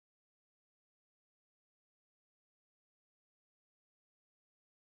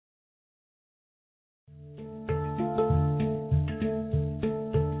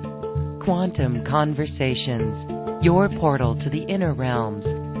Quantum Conversations, your portal to the inner realms.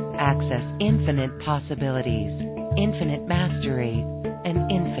 Access infinite possibilities, infinite mastery, and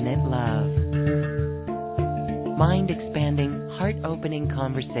infinite love. Mind-expanding, heart-opening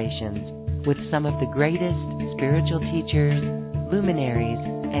conversations with some of the greatest spiritual teachers, luminaries,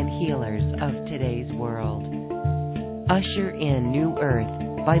 and healers of today's world. Usher in new earth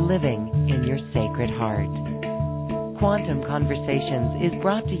by living in your sacred heart. Quantum Conversations is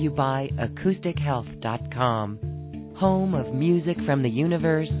brought to you by AcousticHealth.com, home of music from the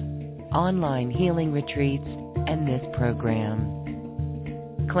universe, online healing retreats, and this program.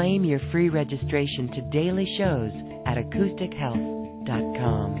 Claim your free registration to daily shows at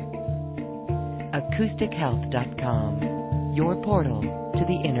AcousticHealth.com. AcousticHealth.com, your portal to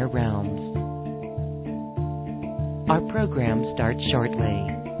the inner realms. Our program starts shortly.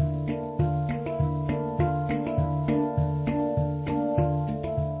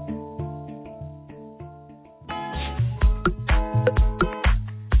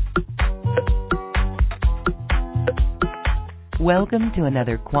 Welcome to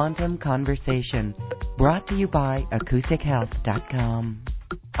another Quantum Conversation, brought to you by AcousticHealth.com.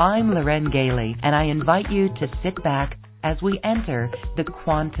 I'm Loren Gailey, and I invite you to sit back as we enter the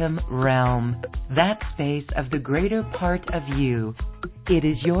quantum realm, that space of the greater part of you. It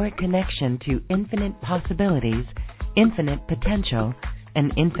is your connection to infinite possibilities, infinite potential,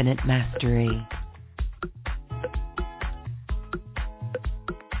 and infinite mastery.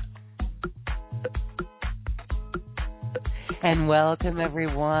 And welcome,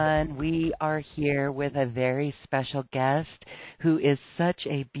 everyone. We are here with a very special guest who is such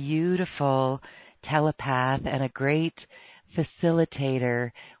a beautiful telepath and a great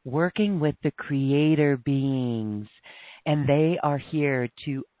facilitator working with the creator beings. And they are here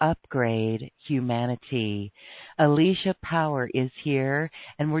to upgrade humanity. Alicia Power is here,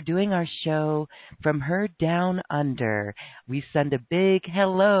 and we're doing our show from her down under. We send a big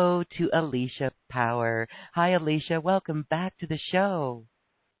hello to Alicia Power. Hi, Alicia. Welcome back to the show.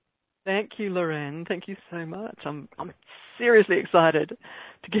 Thank you, Loren. Thank you so much. I'm seriously excited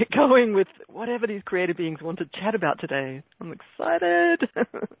to get going with whatever these creator beings want to chat about today. I'm excited.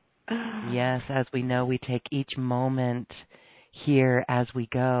 Yes, as we know, we take each moment here as we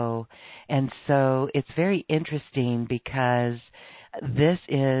go. And so it's very interesting because this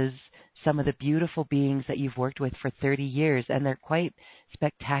is some of the beautiful beings that you've worked with for 30 years, and they're quite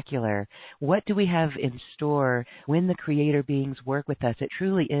spectacular. What do we have in store when the creator beings work with us? It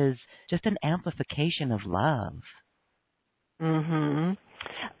truly is just an amplification of love. Mm-hmm.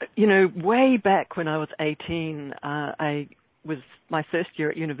 You know, way back when I was 18, I was my first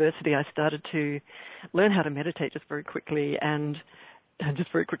year at university. I started to learn how to meditate just very quickly, and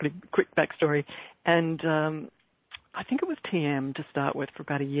quick backstory. And I think it was TM to start with for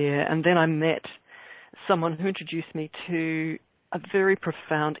about a year, and then I met someone who introduced me to a very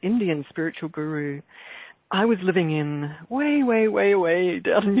profound Indian spiritual guru. I was living in way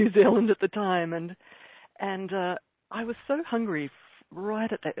down in New Zealand at the time, and I was so hungry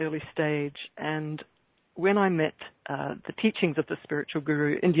right at that early stage. And when I met the teachings of the spiritual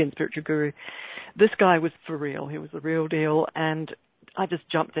guru, Indian spiritual guru, this guy was for real. He was the real deal, and I just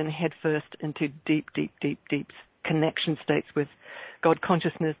jumped in headfirst into deep connection states with God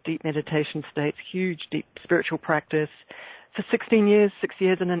consciousness, deep meditation states, huge, deep spiritual practice. For 16 years, 6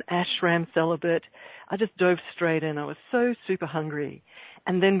 years in an ashram celibate, I just dove straight in. I was so super hungry.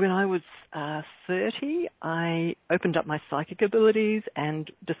 And then when I was 30, I opened up my psychic abilities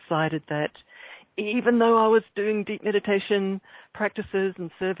and decided that even though I was doing deep meditation practices and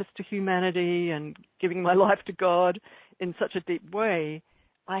service to humanity and giving my life to God in such a deep way,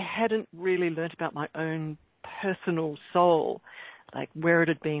 I hadn't really learned about my own personal soul, like where it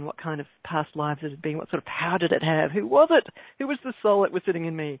had been, what kind of past lives it had been, what sort of power did it have, who was it, who was the soul that was sitting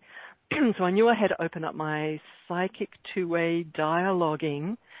in me. So I knew I had to open up my psychic two-way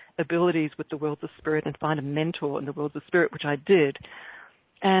dialoguing abilities with the worlds of spirit and find a mentor in the worlds of spirit, which I did.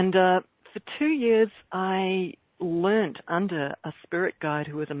 And for 2 years, I learnt under a spirit guide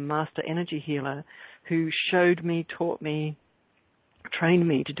who was a master energy healer, who showed me, taught me, trained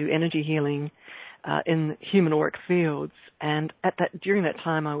me to do energy healing in human auric fields. And during that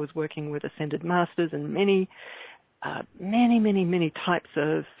time, I was working with ascended masters and many types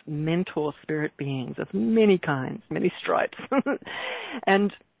of mentor spirit beings of many kinds, many stripes.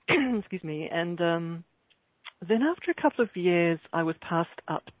 And excuse me. And then after a couple of years, I was passed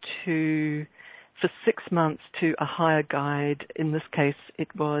up for 6 months to a higher guide. In this case, it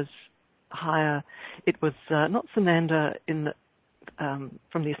was higher. It was not Sananda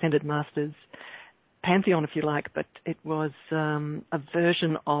from the Ascended Masters. pantheon, if you like, but it was a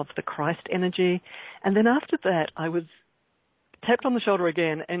version of the Christ energy. And then after that, I was tapped on the shoulder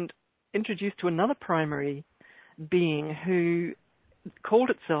again and introduced to another primary being who called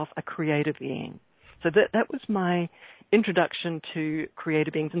itself a creator being. So that was my introduction to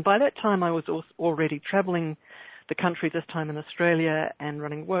creator beings. And by that time, I was already traveling the country, this time in Australia, and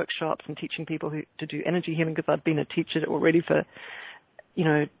running workshops and teaching people to do energy healing, because I'd been a teacher already for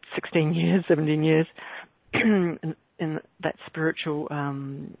 16 years, 17 years in that spiritual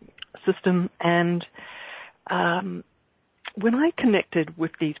system. And when I connected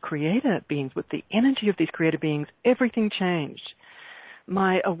with these creator beings, with the energy of these creator beings, everything changed.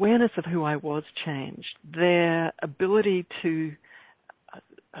 My awareness of who I was changed. Their ability to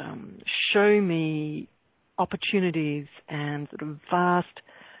show me opportunities and sort of vast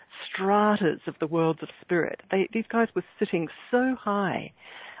stratas of the worlds of spirit. These guys were sitting so high.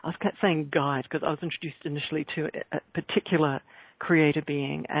 I was saying guide because I was introduced initially to a particular creator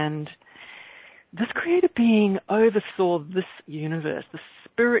being, and this creator being oversaw this universe, the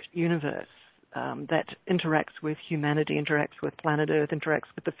spirit universe that interacts with humanity, interacts with planet Earth, interacts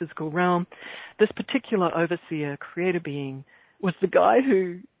with the physical realm. This particular overseer, creator being, was the guy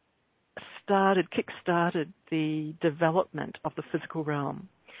who kick-started the development of the physical realm.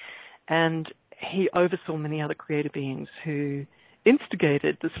 And he oversaw many other creator beings who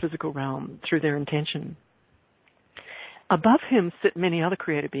instigated this physical realm through their intention. Above him sit many other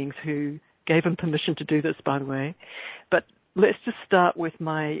creator beings who gave him permission to do this, by the way. But let's just start with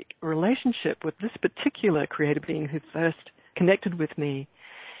my relationship with this particular creator being who first connected with me.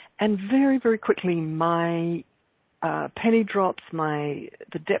 And very, very quickly, my penny drops,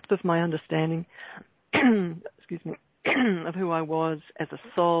 the depth of my understanding, excuse me, of who I was as a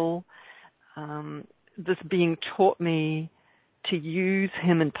soul. This being taught me to use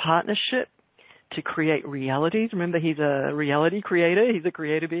him in partnership to create realities. Remember, he's a reality creator. He's a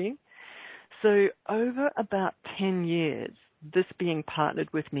creator being. So over about 10 years, this being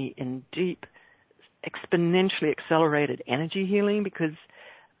partnered with me in deep, exponentially accelerated energy healing, because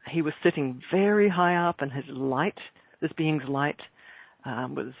he was sitting very high up and his light, this being's light,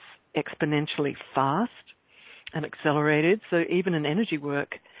 was exponentially fast and accelerated. So even in energy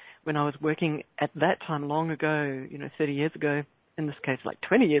work, when I was working at that time long ago, 30 years ago, in this case, like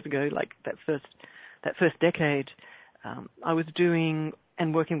 20 years ago, like that first decade, I was doing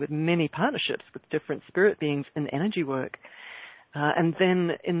and working with many partnerships with different spirit beings in energy work. And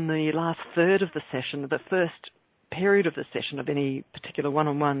then in the last third of the session, the first period of the session of any particular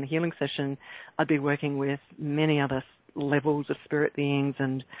one-on-one healing session, I'd be working with many other levels of spirit beings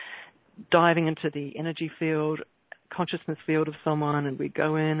and diving into the energy field, consciousness field of someone, and we'd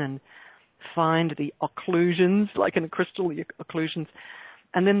go in and find the occlusions, like in a crystal, the occlusions.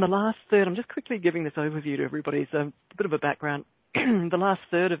 And then the last third, I'm just quickly giving this overview to everybody, so a bit of a background. The last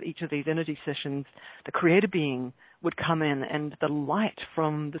third of each of these energy sessions, the creator being would come in and the light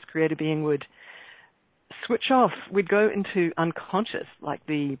from this creator being would switch off. We'd go into unconscious, like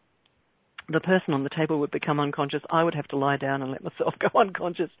the person on the table would become unconscious. I would have to lie down and let myself go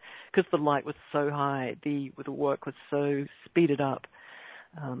unconscious because the light was so high. The work was so speeded up.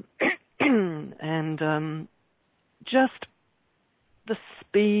 And just the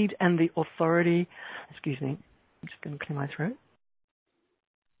speed and the authority, excuse me, I'm just going to clear my throat.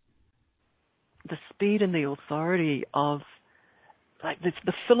 The speed and the authority of, like,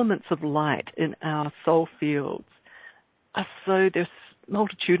 the filaments of light in our soul fields are there's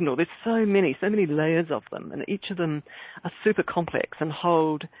multitudinal. There's so many layers of them, and each of them are super complex and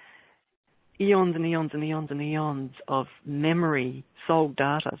hold eons and eons and eons and eons of memory, soul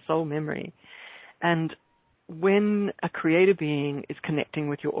data, soul memory. And when a creator being is connecting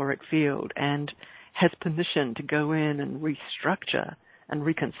with your auric field and has permission to go in and restructure and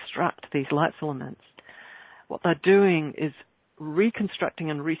reconstruct these light filaments, what they're doing is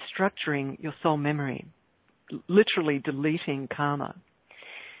reconstructing and restructuring your soul memory, literally deleting karma.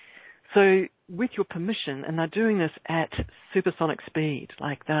 So with your permission, and they're doing this at supersonic speed,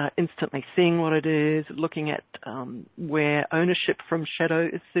 like they're instantly seeing what it is, looking at where ownership from shadow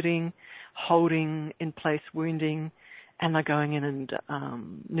is sitting, holding in place wounding, and they're going in and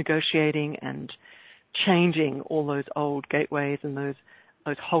negotiating and changing all those old gateways and those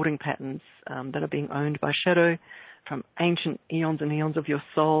holding patterns that are being owned by shadow from ancient eons and eons of your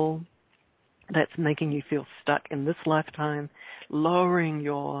soul that's making you feel stuck in this lifetime, lowering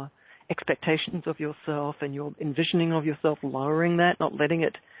your expectations of yourself and your envisioning of yourself, lowering that, not letting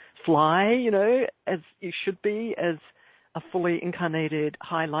it fly, as you should be as a fully incarnated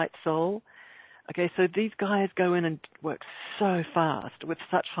high light soul. Okay, so these guys go in and work so fast with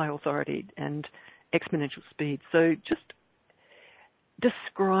such high authority and exponential speed. So just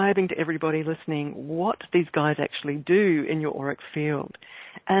describing to everybody listening what these guys actually do in your auric field.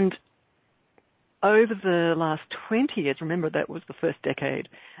 And over the last 20 years, remember that was the first decade,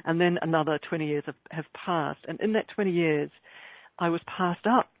 and then another 20 years have passed. And in that 20 years, I was passed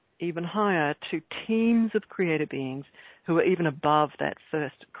up even higher to teams of creator beings who are even above that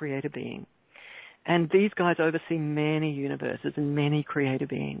first creator being. And these guys oversee many universes and many creator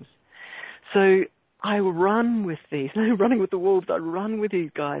beings. So I run with these, running with the wolves, I run with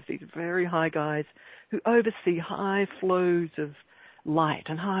these guys, these very high guys who oversee high flows of light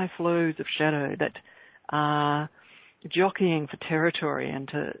and high flows of shadow that are jockeying for territory and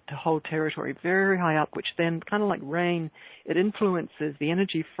to hold territory very high up, which then, kind of like rain, it influences the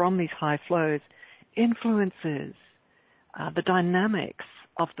energy from these high flows, influences the dynamics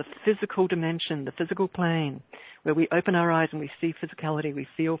of the physical dimension, the physical plane, where we open our eyes and we see physicality, we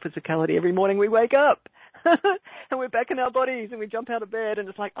feel physicality. Every morning we wake up and we're back in our bodies and we jump out of bed and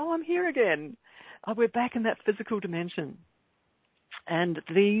it's like, oh, I'm here again. We're back in that physical dimension. And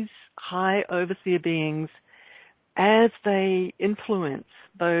these high overseer beings, as they influence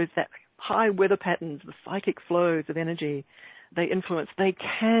that high weather patterns, the psychic flows of energy, they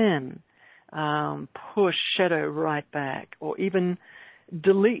can push shadow right back, or even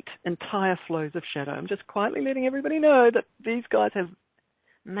delete entire flows of shadow. I'm just quietly letting everybody know that these guys have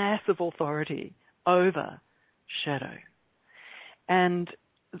massive authority over shadow. And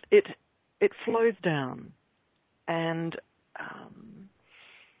it flows down, and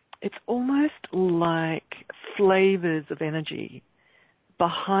it's almost like flavors of energy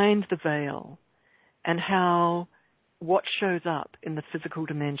behind the veil, and how what shows up in the physical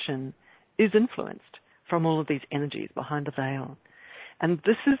dimension is influenced from all of these energies behind the veil. And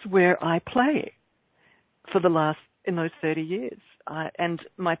this is where I play in those 30 years. And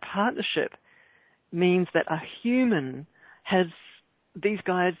my partnership means that a human has, these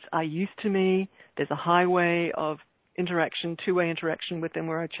guys are used to me. There's a highway of interaction, two-way interaction with them,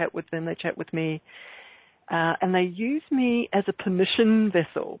 where I chat with them, they chat with me. And they use me as a permission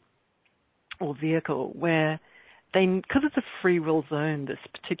vessel or vehicle where because it's a free will zone, this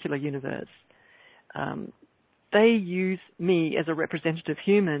particular universe, they use me as a representative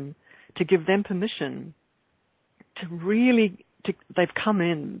human to give them permission they've come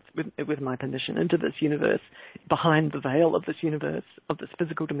in with my permission into this universe, behind the veil of this universe, of this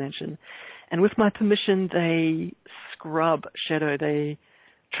physical dimension. And with my permission, they scrub shadow, they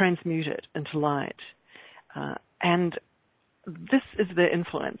transmute it into light. And this is their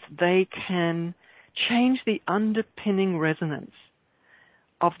influence. They can change the underpinning resonance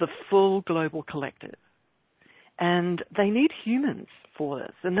of the full global collective. And they need humans for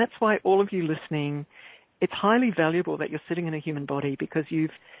this. And that's why all of you listening, it's highly valuable that you're sitting in a human body, because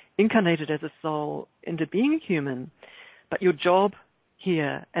you've incarnated as a soul into being a human. But your job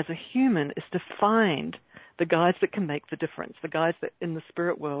here as a human is to find the guides that can make the difference, the guides that in the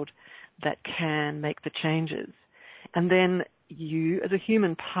spirit world that can make the changes. And then you as a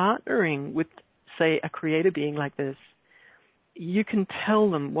human partnering with, say, a creator being like this, you can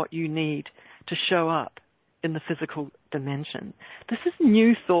tell them what you need to show up in the physical dimension. This is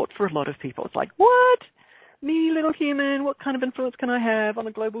new thought for a lot of people. It's like, what? Me, little human, what kind of influence can I have on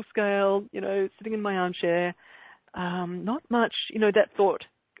a global scale, sitting in my armchair? Not much, that thought.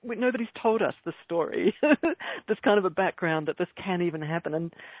 Nobody's told us this story, this kind of a background that this can even happen.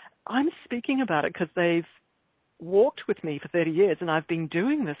 And I'm speaking about it because they've walked with me for 30 years, and I've been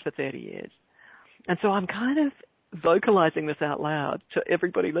doing this for 30 years. And so I'm kind of vocalizing this out loud to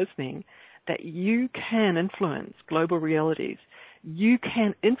everybody listening, that you can influence global realities. You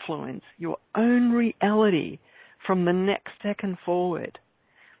can influence your own reality from the next second forward,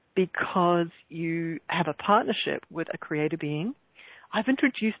 because you have a partnership with a creator being. I've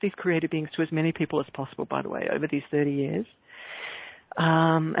introduced these creator beings to as many people as possible, by the way, over these 30 years,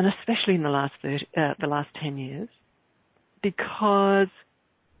 and especially in the last 10 years, because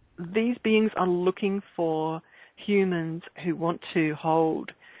these beings are looking for humans who want to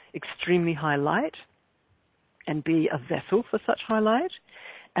hold extremely high light and be a vessel for such high light,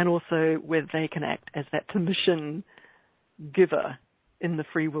 and also where they can act as that permission giver in the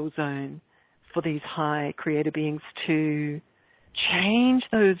free will zone for these high creator beings to change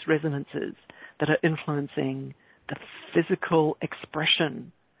those resonances that are influencing the physical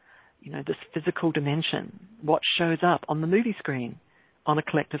expression, this physical dimension, what shows up on the movie screen on a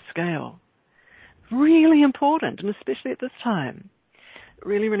collective scale. Really important, and especially at this time,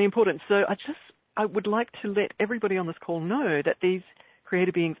 really, really important. So I would like to let everybody on this call know that these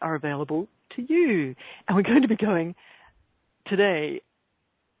creator beings are available to you. And we're going to be going today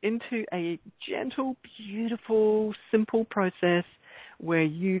into a gentle, beautiful, simple process where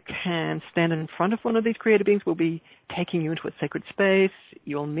you can stand in front of one of these creator beings. We'll be taking you into a sacred space.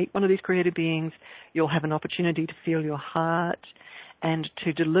 You'll meet one of these creator beings. You'll have an opportunity to feel your heart and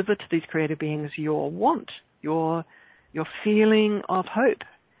to deliver to these creator beings your want, your feeling of hope,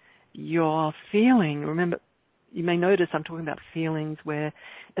 your feeling. Remember, you may notice I'm talking about feelings where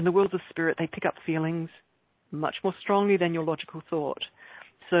in the world of spirit, they pick up feelings much more strongly than your logical thought.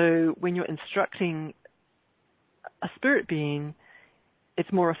 So when you're instructing a spirit being,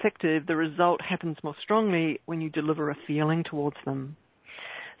 it's more effective. The result happens more strongly when you deliver a feeling towards them.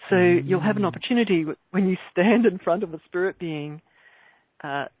 So you'll have an opportunity when you stand in front of a spirit being,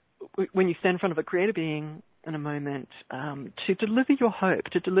 when you stand in front of a creator being in a moment, to deliver your hope,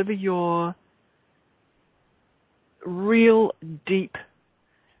 to deliver your real deep,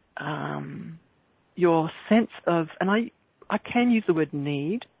 your sense of, and I can use the word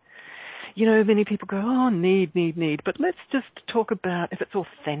need. You know, many people go, oh, need. But let's just talk about if it's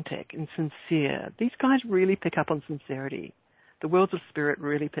authentic and sincere. These guys really pick up on sincerity. The worlds of spirit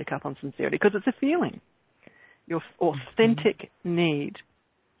really pick up on sincerity because it's a feeling, your authentic need.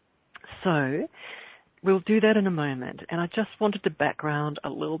 So we'll do that in a moment. And I just wanted to background a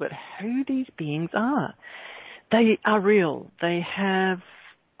little bit who these beings are. They are real. They have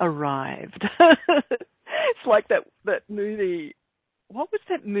arrived. It's like that movie. What was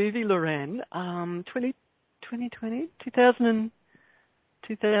that movie, Lorraine? 2020,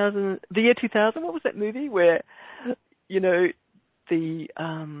 the year 2000. What was that movie where, you know, the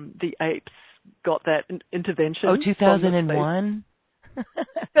apes got that intervention? Oh, 2001.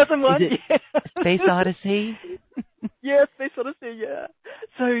 2001. Yeah. Space Odyssey. Yes, Space Odyssey. Yeah.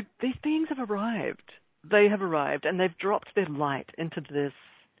 So these beings have arrived. They have arrived, and they've dropped their light into this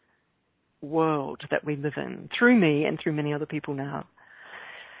world that we live in through me and through many other people now.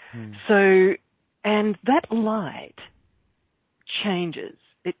 So, and that light changes.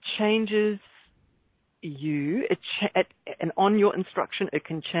 It changes you. And on your instruction, it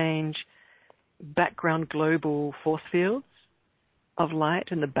can change background global force fields of light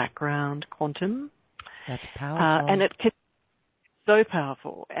in the background quantum. That's powerful. And it can so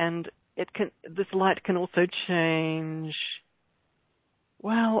powerful. And this light can also change,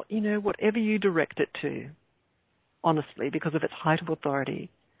 well, you know, whatever you direct it to, honestly, because of its height of authority.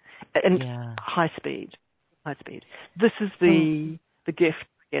 And high speed. This is the gift,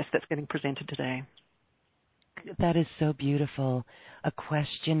 yes, that's getting presented today. That is so beautiful. A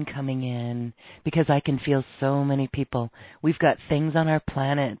question coming in, because I can feel so many people. We've got things on our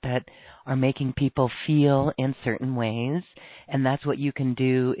planet that are making people feel in certain ways, and that's what you can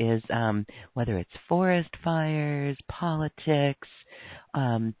do is, whether it's forest fires, politics,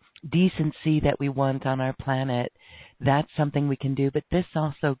 decency that we want on our planet, that's something we can do. But this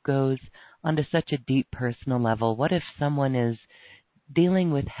also goes onto such a deep personal level. What if someone is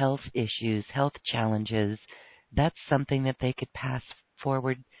dealing with health issues, health challenges? That's something that they could pass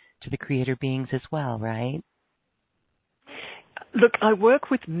forward to the creator beings as well, right? Look, I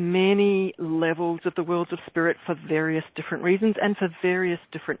work with many levels of the worlds of spirit for various different reasons and for various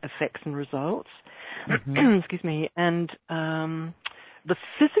different effects and results. Excuse me. And the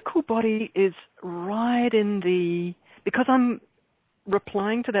physical body is right in because I'm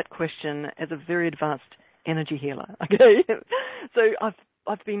replying to that question as a very advanced energy healer. Okay, so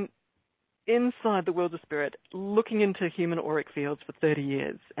I've been inside the world of spirit, looking into human auric fields for 30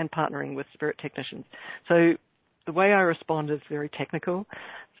 years and partnering with spirit technicians. So the way I respond is very technical.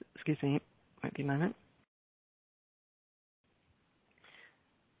 Excuse me, won't be a moment.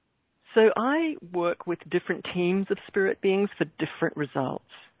 So I work with different teams of spirit beings for different results.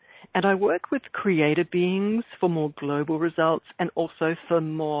 And I work with creator beings for more global results and also for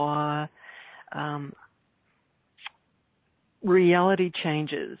more reality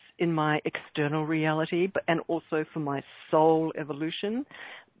changes in my external reality, and also for my soul evolution,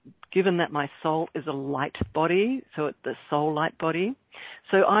 given that my soul is a light body, so it's the soul light body.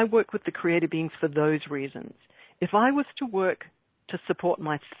 So I work with the creator beings for those reasons. If I was to work to support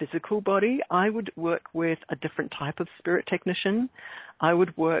my physical body, I would work with a different type of spirit technician. I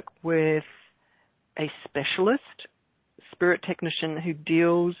would work with a specialist spirit technician who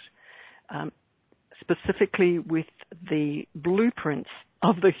deals specifically with the blueprints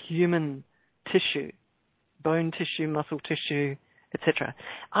of the human tissue, bone tissue, muscle tissue, etc.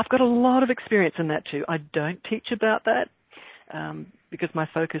 I've got a lot of experience in that too. I don't teach about that because my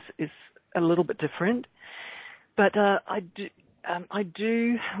focus is a little bit different. But I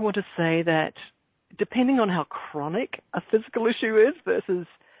do want to say that depending on how chronic a physical issue is versus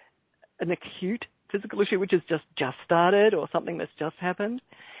an acute physical issue which has just started or something that's just happened,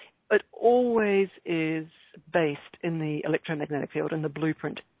 it always is based in the electromagnetic field and the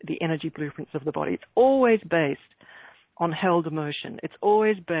blueprint, the energy blueprints of the body. It's always based on held emotion. It's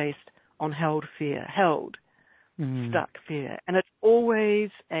always based on held fear, stuck fear. And it's always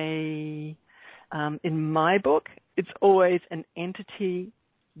in my book, it's always an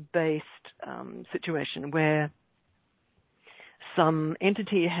entity-based situation where some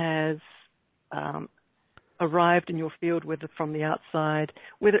entity has arrived in your field, whether from the outside,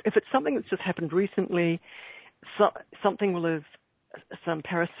 whether if it's something that's just happened recently, some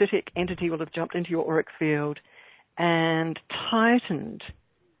parasitic entity will have jumped into your auric field and tightened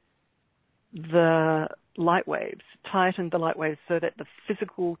the light waves so that the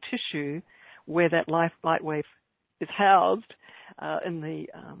physical tissue where that light wave is housed, in the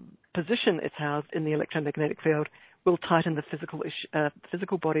position it's housed in the electromagnetic field, will tighten the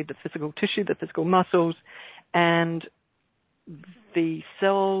physical body, the physical tissue, the physical muscles, and the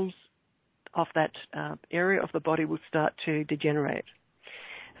cells of that area of the body will start to degenerate.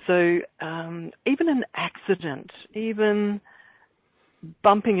 So even an accident, even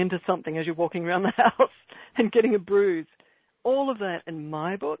bumping into something as you're walking around the house and getting a bruise, all of that in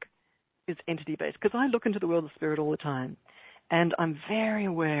my book is entity-based, because I look into the world of spirit all the time, and I'm very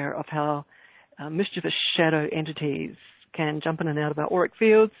aware of how mischievous shadow entities can jump in and out of our auric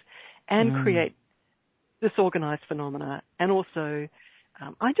fields and create disorganized phenomena. And also,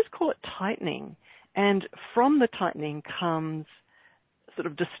 I just call it tightening. And from the tightening comes sort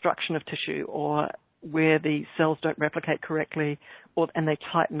of destruction of tissue, or where the cells don't replicate correctly, and they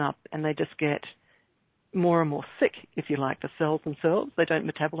tighten up and they just get more and more sick, if you like, the cells themselves. They don't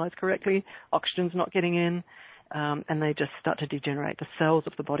metabolize correctly, oxygen's not getting in, and they just start to degenerate, the cells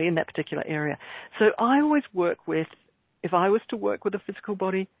of the body in that particular area. So I always work with, if I was to work with a physical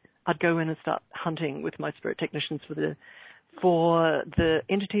body, I'd go in and start hunting with my spirit technicians for the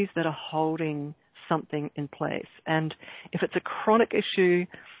entities that are holding something in place. And if it's a chronic issue,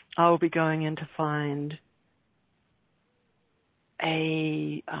 I will be going in to find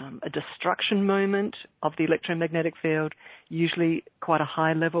a destruction moment of the electromagnetic field. Usually quite a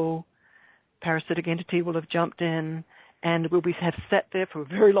high level parasitic entity will have jumped in and have sat there for a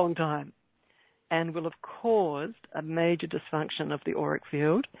very long time and will have caused a major dysfunction of the auric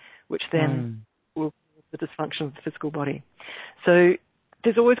field, which then will cause the dysfunction of the physical body. So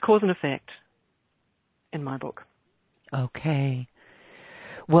there's always cause and effect in my book. Okay.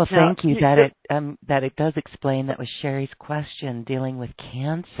 Well, thank you. That it does explain. That was Sherry's question, dealing with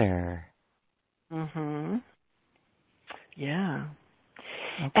cancer. Yeah.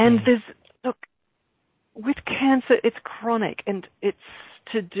 Okay. And with cancer, it's chronic, and it's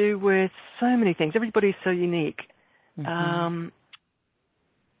to do with so many things. Everybody's so unique. I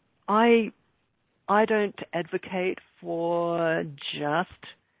don't advocate for just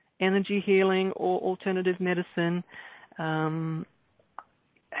energy healing or alternative medicine.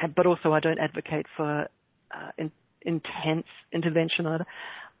 But also I don't advocate for intense intervention either.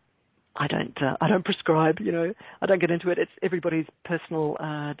 I don't prescribe, I don't get into it. It's everybody's personal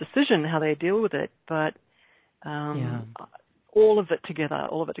decision how they deal with it. But all of it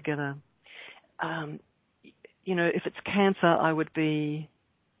together. If it's cancer, I would be,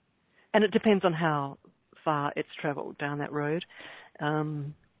 and it depends on how far it's traveled down that road.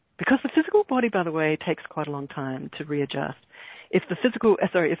 Because the physical body, by the way, takes quite a long time to readjust. If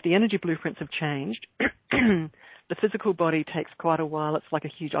the energy blueprints have changed, the physical body takes quite a while. It's like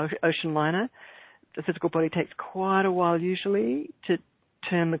a huge ocean liner. The physical body takes quite a while usually to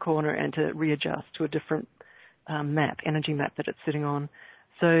turn the corner and to readjust to a different energy map that it's sitting on.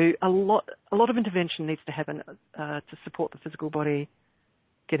 So a lot of intervention needs to happen to support the physical body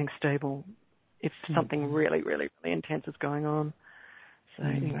getting stable if something really, really, really intense is going on. So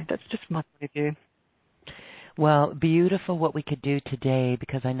anyway, that's just my point of view. Well, beautiful what we could do today,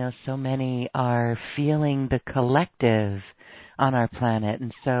 because I know so many are feeling the collective on our planet.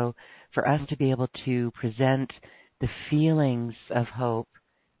 And so for us to be able to present the feelings of hope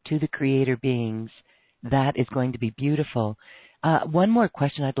to the creator beings, that is going to be beautiful. One more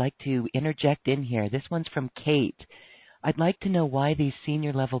question I'd like to interject in here. This one's from Kate. I'd like to know why these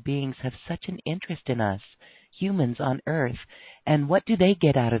senior level beings have such an interest in us, humans on Earth, and what do they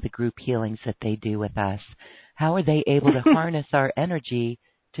get out of the group healings that they do with us? How are they able to harness our energy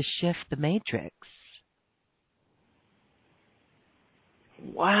to shift the matrix?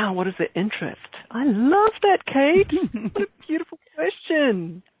 Wow, what is the interest? I love that, Kate. What a beautiful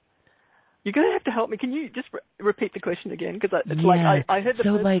question. You're going to have to help me. Can you just repeat the question again? Because I heard the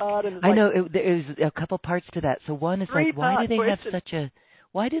first part. And I know there's a couple parts to that. So one is why do they have such a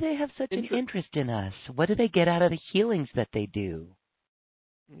Why do they have such an interest in us? What do they get out of the healings that they do?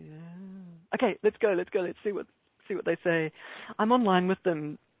 Yeah. Okay, let's go. Let's see what they say. I'm online with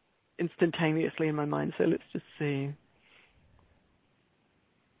them instantaneously in my mind, so let's just see.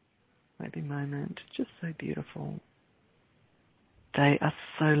 Maybe a moment. Just so beautiful. They are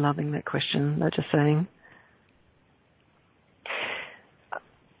so loving that question. They're just saying.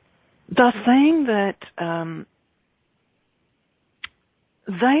 They're saying that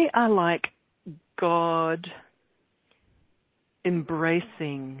they are like God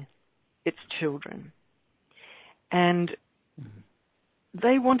embracing its children. And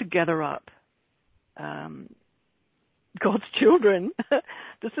they want to gather up God's children.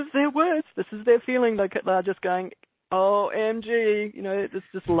 This is their words. This is their feeling. They're just going, OMG, there's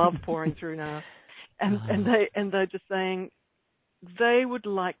just love pouring through now. And they're just saying they would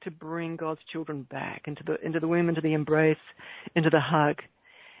like to bring God's children back into the womb, into the embrace, into the hug.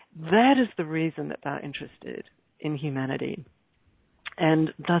 That is the reason that they're interested in humanity.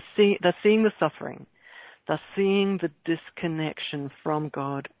 And they're seeing the suffering. They're seeing the disconnection from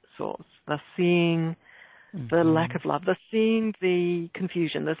God source. They're seeing the lack of love. They're seeing the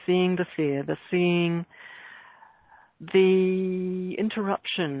confusion. They're seeing the fear. They're seeing the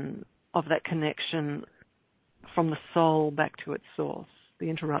interruption of that connection from the soul back to its source, the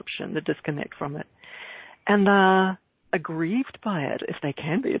interruption, the disconnect from it. And they're aggrieved by it, if they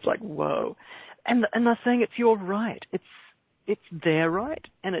can be. It's like, whoa. And they're saying it's your right. It's their right,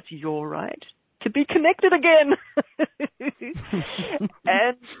 and it's your right to be connected again.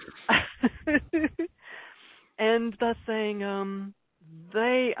 And they're saying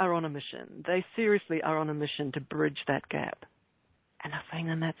they are on a mission. They seriously are on a mission to bridge that gap. And they're saying,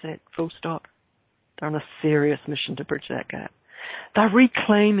 and that's it, full stop. They're on a serious mission to bridge that gap. They're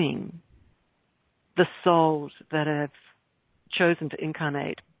reclaiming the souls that have chosen to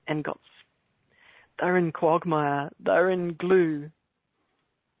incarnate and they're in quagmire, they're in glue.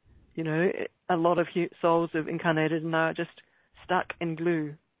 A lot of souls have incarnated and are just stuck in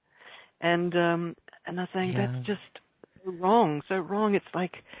glue. And they're saying that's just so wrong. It's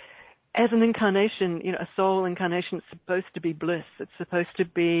like, as an incarnation, a soul incarnation is supposed to be bliss. It's supposed to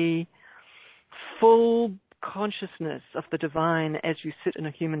be full consciousness of the divine as you sit in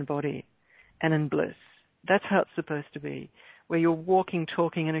a human body and in bliss. That's how it's supposed to be, where you're walking,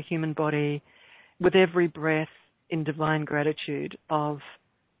 talking in a human body with every breath in divine gratitude of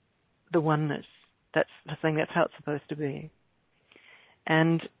the oneness. That's the thing, that's how it's supposed to be.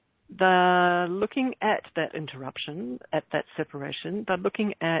 And they're looking at that interruption, at that separation. They're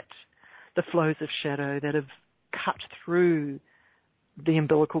looking at the flows of shadow that have cut through the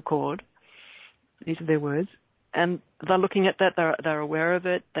umbilical cord. These are their words. And they're looking at that. They're aware of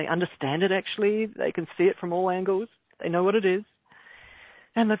it. They understand it, actually. They can see it from all angles. They know what it is.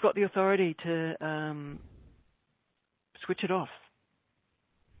 And they've got the authority to switch it off.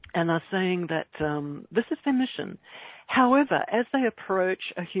 And they're saying that this is their mission. However, as they approach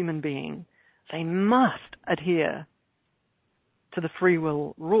a human being, they must adhere to the free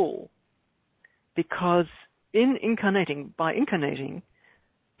will rule, because by incarnating,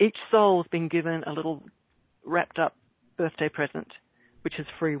 each soul's been given a little wrapped up birthday present, which is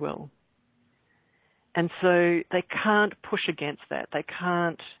free will. And so they can't push against that. They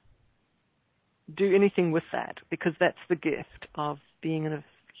can't do anything with that, because that's the gift of being in a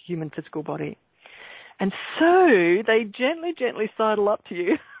human physical body. And so they gently sidle up to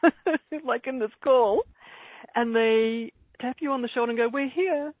you, like in this call, and they tap you on the shoulder and go, "We're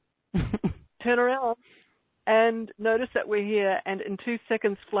here." Turn around and notice that we're here, and in 2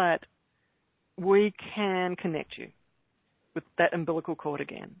 seconds flat, we can connect you with that umbilical cord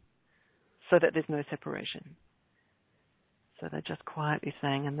again, so that there's no separation. So they're just quietly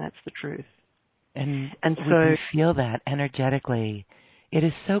saying, and that's the truth. And so we can feel that energetically. It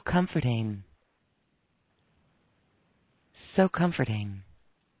is so comforting. So comforting.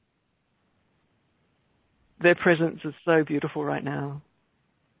 Their presence is so beautiful right now.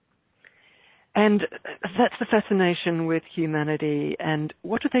 And that's the fascination with humanity. And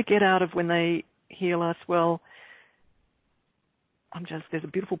what do they get out of when they heal us? Well, there's a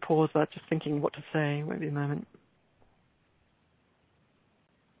beautiful pause there, just thinking what to say. Wait a moment.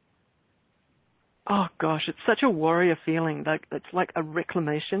 Oh gosh, it's such a warrior feeling. It's like a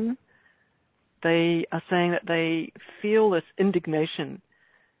reclamation. They are saying that they feel this indignation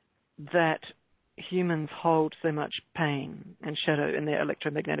that humans hold so much pain and shadow in their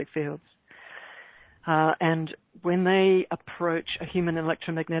electromagnetic fields. And when they approach a human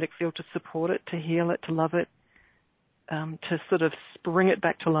electromagnetic field to support it, to heal it, to love it, to sort of spring it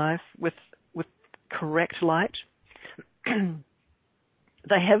back to life with correct light,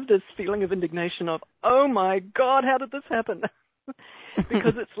 they have this feeling of indignation of, oh my God, how did this happen?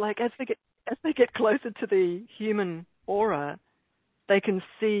 Because it's like as they get closer to the human aura, they can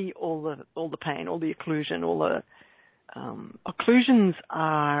see all the pain, all the occlusion, all the occlusions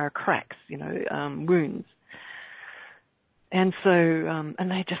are cracks, wounds. And so,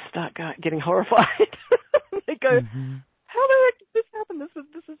 and they just start getting horrified. They go, Mm-hmm. how the heck did this happen? This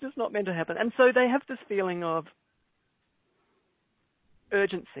is just not meant to happen. And so they have this feeling of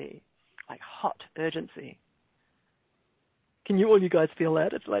urgency, like hot urgency. Can you guys feel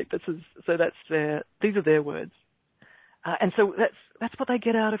that? It's like these are their words. And so that's what they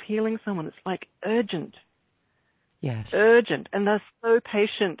get out of healing someone. It's like urgent. Yes. Urgent. And they're so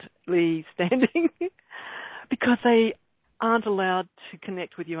patiently standing because they aren't allowed to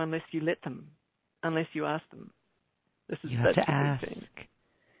connect with you unless you let them, unless you ask them. You have to ask. Thing.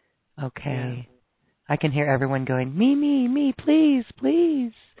 Okay. Yeah. I can hear everyone going, me, please,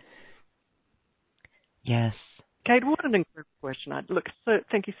 please. Yes. Kate, what an incredible question.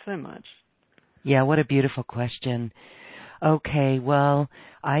 Thank you so much. Yeah, what a beautiful question. Okay, well,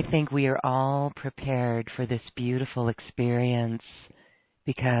 I think we are all prepared for this beautiful experience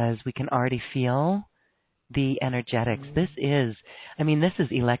because we can already feel the energetics. This is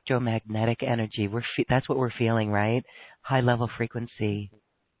electromagnetic energy. That's what we're feeling, right? High level frequency.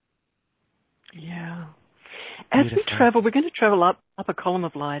 Yeah. As we travel, we're going to travel up a column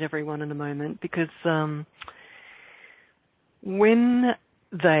of light, everyone, in a moment, because when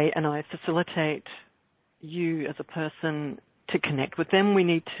they and I facilitate you as a person to connect with them, we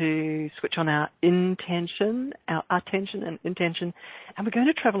need to switch on our intention, our attention and intention, and we're going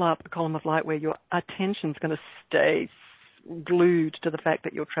to travel up a column of light where your attention is going to stay glued to the fact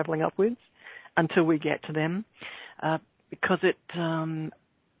that you're traveling upwards until we get to them, because it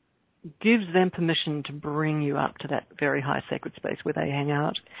gives them permission to bring you up to that very high sacred space where they hang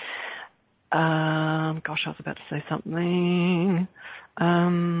out. I was about to say something. They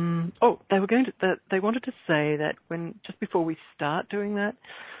wanted to say that just before we start doing that,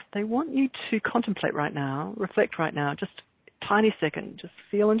 they want you to contemplate right now, reflect right now, just a tiny second, just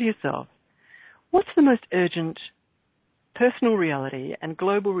feel into yourself. What's the most urgent personal reality and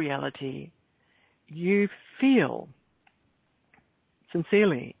global reality you feel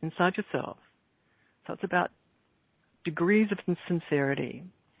sincerely inside yourself? So it's about degrees of sincerity.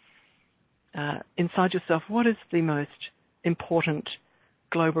 Inside yourself, what is the most important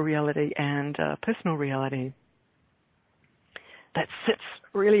global reality and personal reality that sits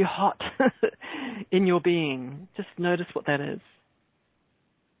really hot in your being? Just notice what that is.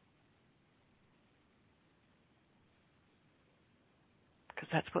 Because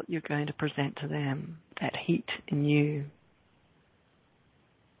that's what you're going to present to them, that heat in you,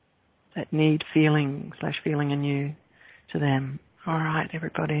 that need feeling in you to them. All right,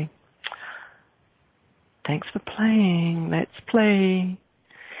 everybody. Thanks for playing. Let's play.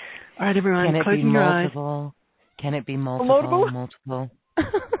 All right, everyone, closing your eyes. Can it be multiple? Yes.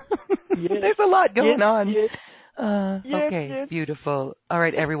 There's a lot going on. Yes. Okay, yes. Beautiful. All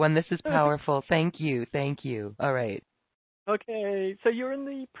right, everyone, this is powerful. Thank you. All right. Okay, so you're in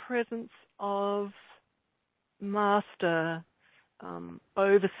the presence of master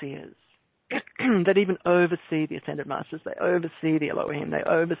overseers that even oversee the Ascended Masters. They oversee the Elohim. They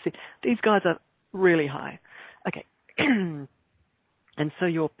oversee. These guys are really high. Okay. And so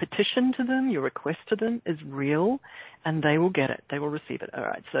your petition to them, your request to them is real, and they will get it. They will receive it. All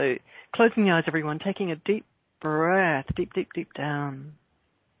right. So closing the eyes, everyone, taking a deep breath, deep down.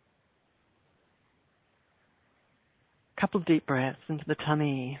 A couple of deep breaths into the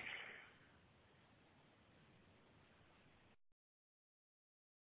tummy.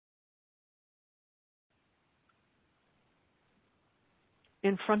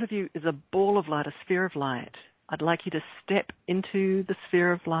 In front of you is a ball of light, a sphere of light. I'd like you to step into the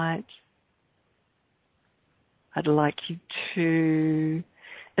sphere of light. I'd like you to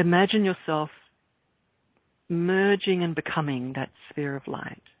imagine yourself merging and becoming that sphere of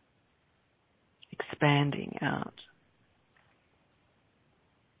light, expanding out.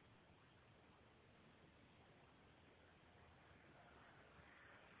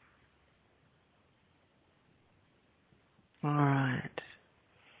 All right.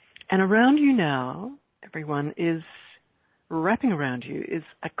 And around you now, everyone, is wrapping around you is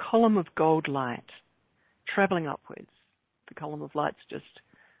a column of gold light traveling upwards. The column of light's just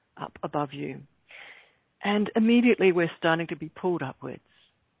up above you. And immediately we're starting to be pulled upwards.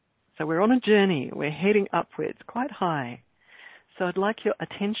 So we're on a journey. We're heading upwards, quite high. So I'd like your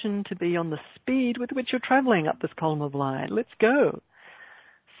attention to be on the speed with which you're traveling up this column of light. Let's go.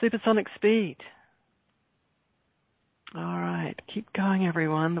 Supersonic speed. All right. Keep going,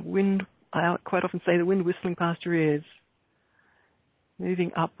 everyone. The wind, I quite often say the wind whistling past your ears.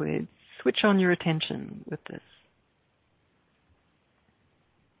 Moving upwards. Switch on your attention with this.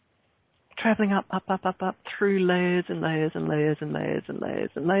 Traveling up, up, up, up, up, through layers and layers and layers and layers and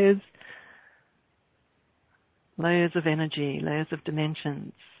layers and layers. Layers of energy, layers of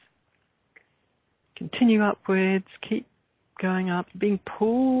dimensions. Continue upwards, keep going up. You're being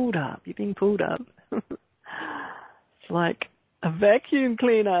pulled up. You're being pulled up. It's like a vacuum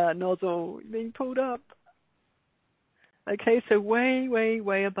cleaner nozzle. You're being pulled up. Okay, so way, way,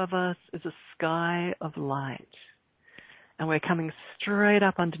 way above us is a sky of light. And we're coming straight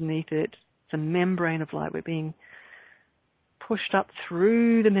up underneath it. It's a membrane of light. We're being pushed up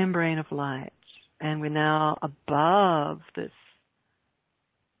through the membrane of light. And we're now above this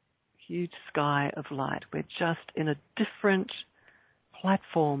huge sky of light. We're just in a different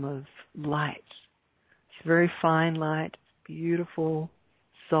platform of light. It's very fine light, beautiful,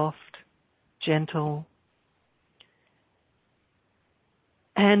 soft, gentle.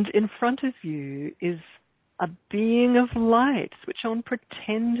 And in front of you is a being of light. Switch on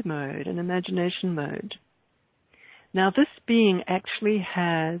pretend mode and imagination mode. Now this being actually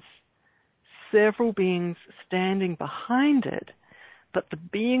has several beings standing behind it, but the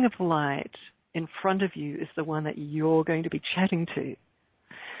being of light in front of you is the one that you're going to be chatting to.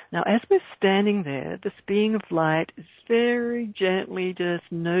 Now, as we're standing there, this being of light is very gently just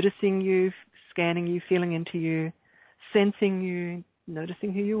noticing you, scanning you, feeling into you, sensing you,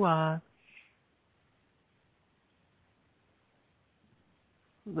 noticing who you are.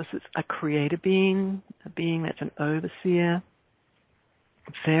 This is a creator being, a being that's an overseer,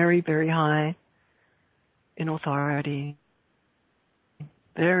 very, very high in authority,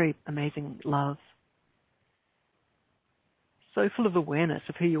 very amazing love, so full of awareness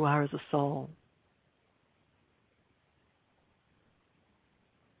of who you are as a soul.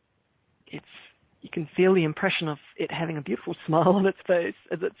 You can feel the impression of it having a beautiful smile on its face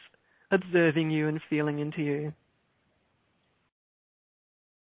as it's observing you and feeling into you.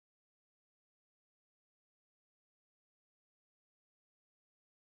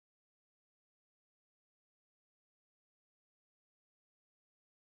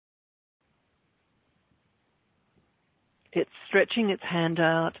 It's stretching its hand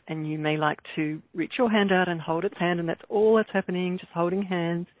out, and you may like to reach your hand out and hold its hand, and that's all that's happening, just holding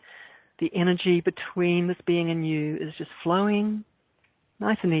hands. The energy between this being and you is just flowing,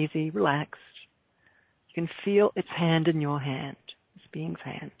 nice and easy, relaxed. You can feel its hand in your hand, this being's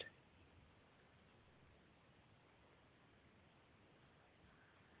hand.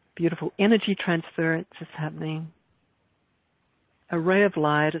 Beautiful energy transference is happening. A ray of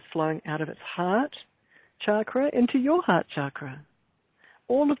light is flowing out of its heart chakra into your heart chakra.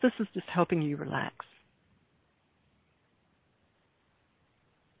 All of this is just helping you relax.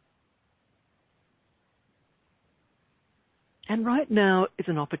 And right now is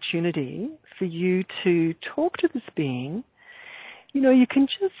an opportunity for you to talk to this being. You know, you can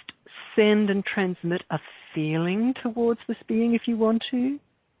just send and transmit a feeling towards this being if you want to,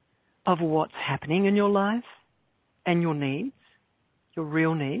 of what's happening in your life and your needs, your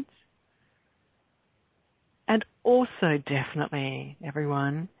real needs. And also definitely,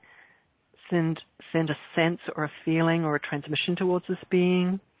 everyone, send a sense or a feeling or a transmission towards this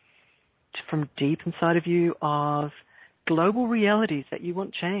being from deep inside of you of global realities that you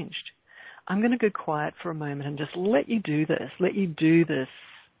want changed. I'm going to go quiet for a moment and just let you do this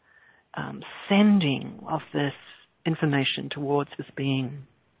sending of this information towards this being.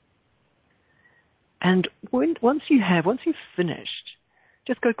 And once you've finished,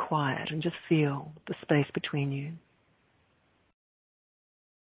 just go quiet and just feel the space between you.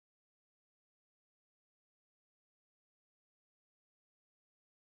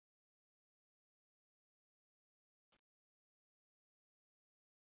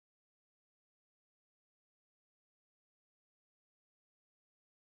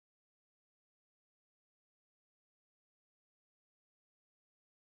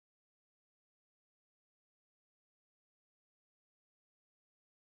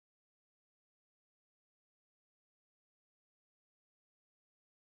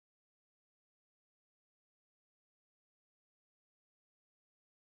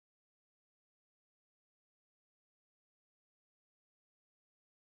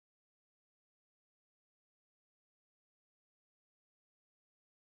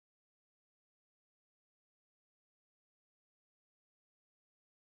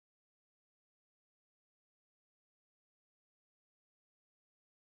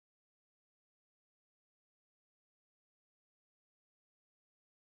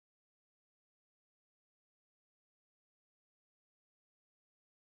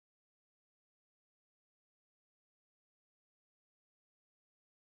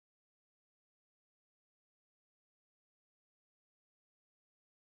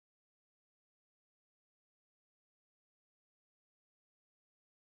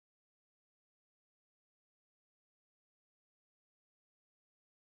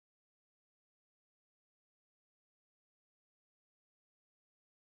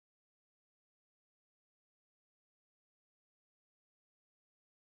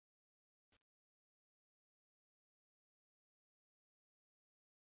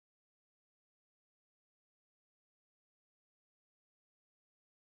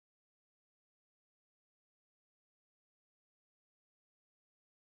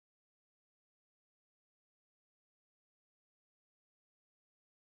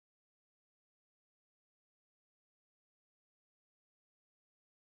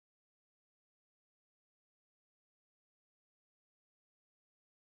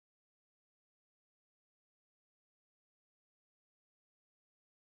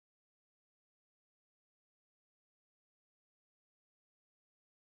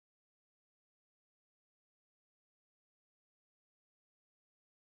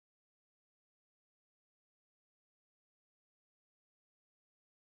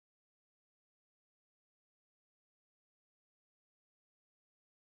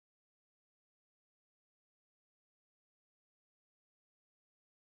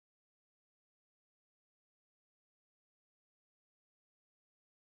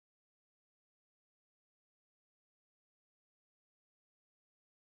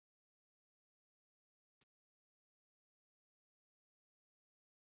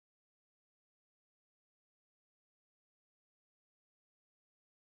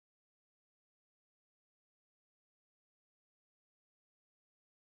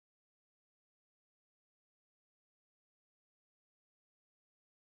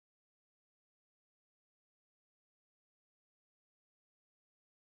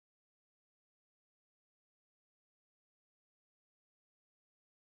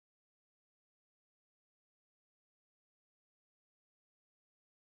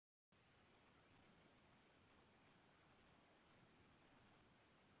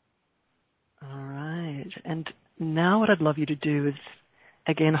 command. And now what I'd love you to do is,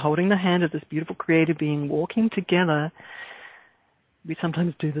 again, holding the hand of this beautiful creative being, walking together. We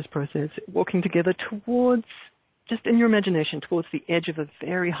sometimes do this process, walking together towards, just in your imagination, towards the edge of a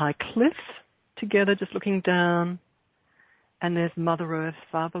very high cliff, together, just looking down. And there's Mother Earth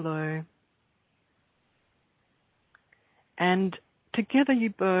far below. And together you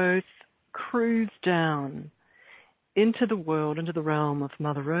both cruise down into the world, into the realm of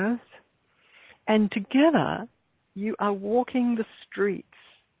Mother Earth. And together you are walking the streets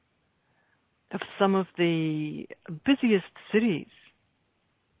of some of the busiest cities,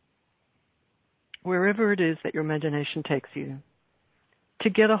 wherever it is that your imagination takes you.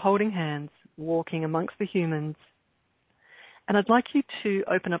 Together holding hands, walking amongst the humans. And I'd like you to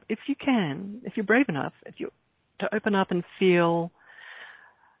open up, if you can, if you're brave enough, to open up and feel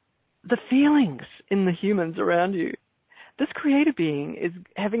the feelings in the humans around you. This creator being is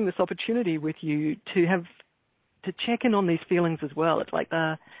having this opportunity with you to check in on these feelings as well. It's like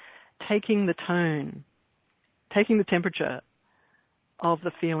they're taking the tone, taking the temperature of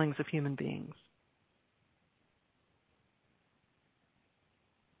the feelings of human beings.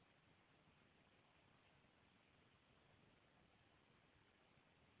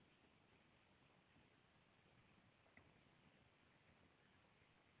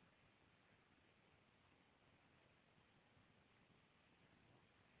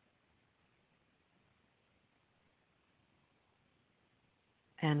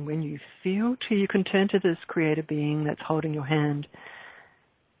 And when you feel to, you can turn to this creator being that's holding your hand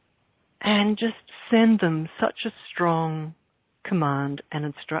and just send them such a strong command and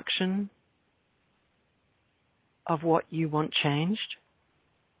instruction of what you want changed.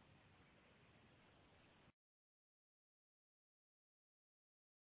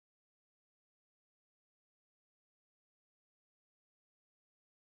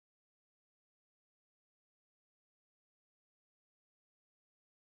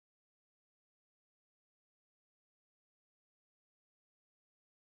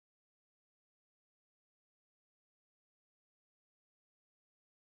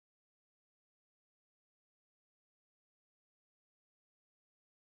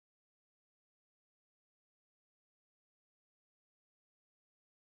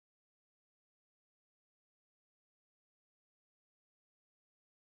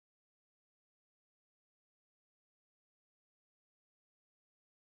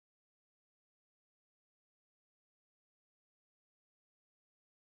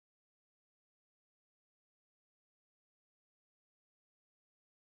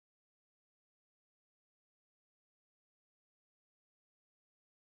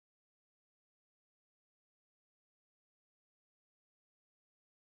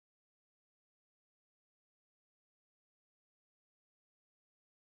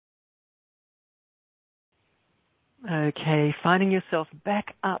 Okay, finding yourself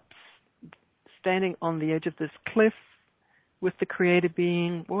back up, standing on the edge of this cliff with the creator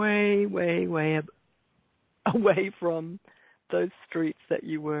being way, way, way away from those streets that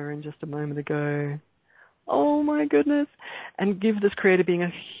you were in just a moment ago. Oh my goodness. And give this creator being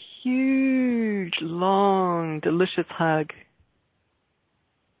a huge, long, delicious hug.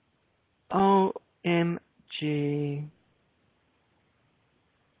 OMG.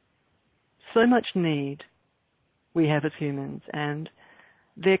 So much need we have as humans, and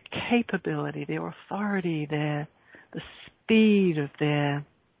their capability, their authority, the speed of their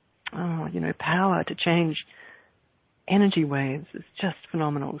power to change energy waves is just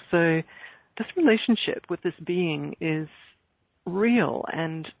phenomenal. So this relationship with this being is real,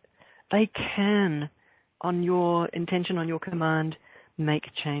 and they can, on your intention, on your command, make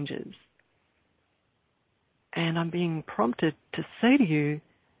changes. And I'm being prompted to say to you,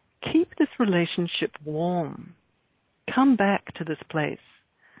 keep this relationship warm. Come back to this place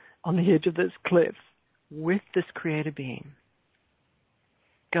on the edge of this cliff with this creator being.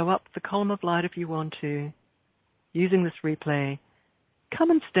 Go up the column of light if you want to, using this replay.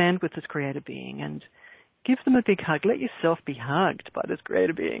 Come and stand with this creator being and give them a big hug. Let yourself be hugged by this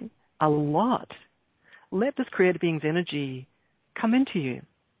creator being a lot. Let this creator being's energy come into you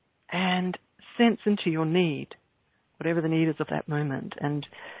and sense into your need, whatever the need is of that moment, and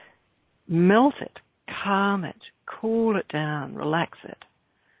melt it, calm it, cool it down, relax it,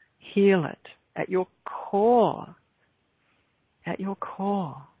 heal it at your core,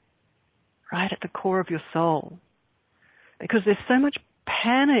 right at the core of your soul. Because there's so much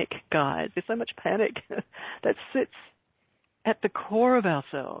panic, guys, there's so much panic that sits at the core of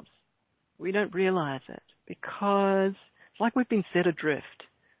ourselves. We don't realize it because it's like we've been set adrift.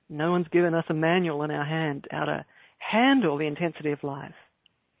 No one's given us a manual in our hand how to handle the intensity of life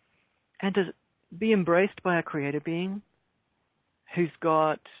and to be embraced by a creator being who's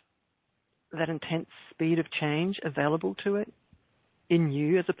got that intense speed of change available to it in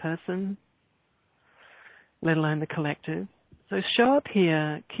you as a person, let alone the collective. So show up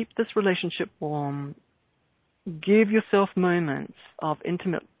here, keep this relationship warm, give yourself moments of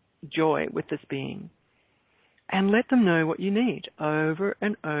intimate joy with this being, and let them know what you need over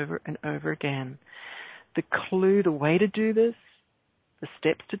and over and over again. The clue, the way to do this, the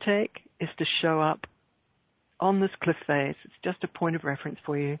steps to take, is to show up on this cliff face. It's just a point of reference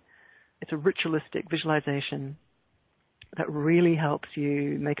for you. It's a ritualistic visualization that really helps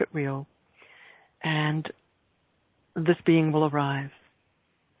you make it real. And this being will arrive.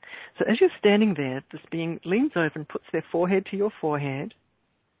 So as you're standing there, this being leans over and puts their forehead to your forehead.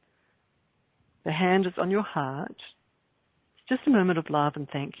 The hand is on your heart. It's just a moment of love and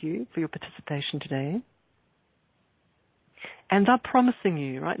thank you for your participation today. And they're promising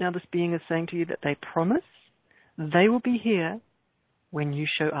you, right now this being is saying to you that they promise they will be here when you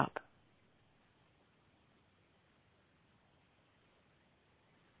show up.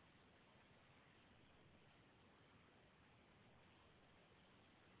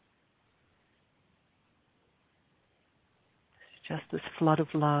 It's just this flood of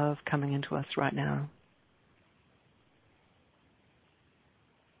love coming into us right now.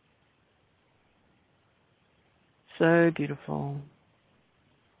 So beautiful.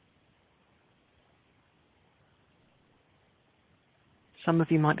 Some of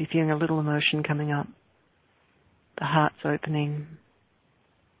you might be feeling a little emotion coming up. The heart's opening.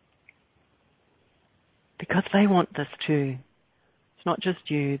 Because they want this too. It's not just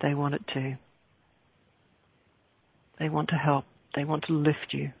you, they want it too. They want to help. They want to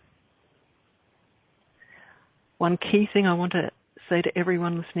lift you. One key thing I want to say to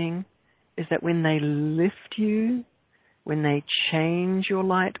everyone listening is that when they lift you, when they change your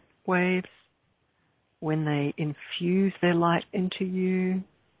light waves, when they infuse their light into you,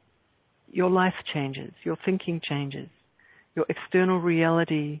 your life changes, your thinking changes, your external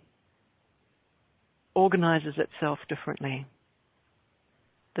reality organizes itself differently.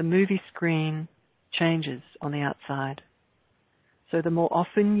 The movie screen changes on the outside. So the more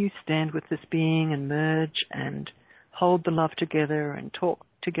often you stand with this being and merge and hold the love together and talk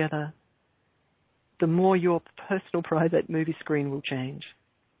together, the more your personal private movie screen will change.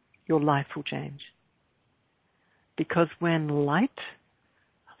 Your life will change. Because when light,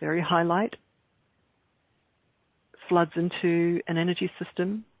 very high light, floods into an energy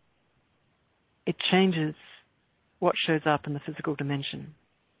system, it changes what shows up in the physical dimension.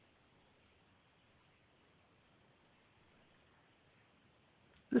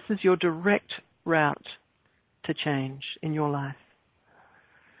 This is your direct route to change in your life.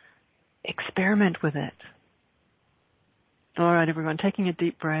 Experiment with it. All right, everyone, taking a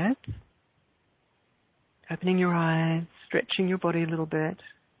deep breath, opening your eyes, stretching your body a little bit,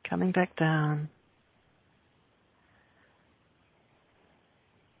 coming back down.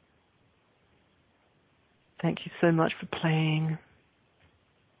 Thank you so much for playing.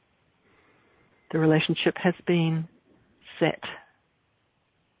 The relationship has been set.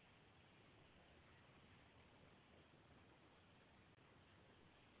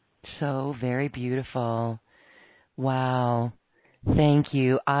 So very beautiful. Wow. Thank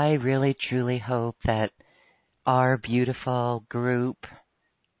you. I really, truly hope that our beautiful group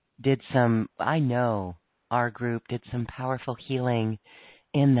I know our group did some powerful healing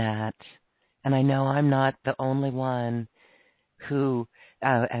in that. And I know I'm not the only one who,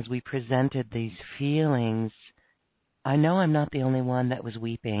 as we presented these feelings, I know I'm not the only one that was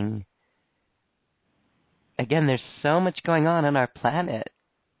weeping. Again, there's so much going on our planet.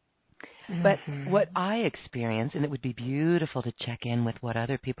 But what I experienced, and it would be beautiful to check in with what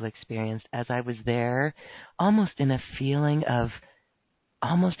other people experienced as I was there, almost a feeling of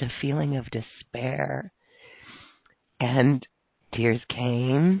despair. And tears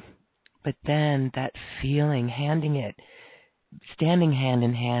came, but then that feeling, standing hand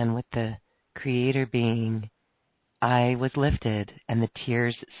in hand with the Creator being, I was lifted and the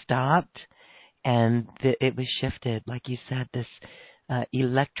tears stopped and it was shifted, like you said, this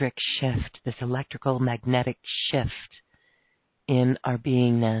electric shift, this electrical magnetic shift in our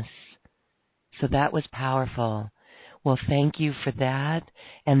beingness. So that was powerful. Well, thank you for that.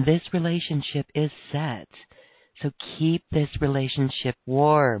 And this relationship is set. So keep this relationship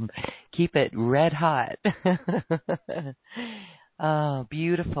warm. Keep it red hot. Oh,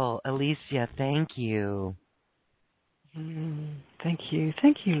 beautiful. Alicia, thank you. Thank you.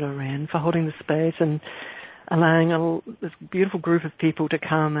 Thank you, Lorraine, for holding the space and allowing this beautiful group of people to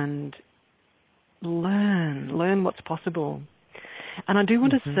come and learn what's possible. And I do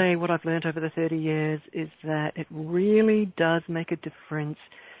want to say what I've learned over the 30 years is that it really does make a difference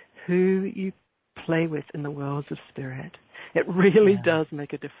who you play with in the worlds of spirit. It really does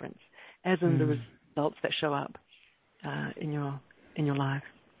make a difference, as in the results that show up in your life.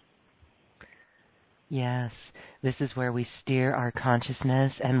 Yes, this is where we steer our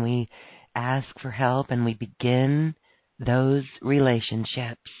consciousness and we ask for help and we begin those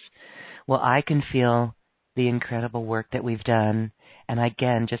relationships. Well, I can feel the incredible work that we've done, and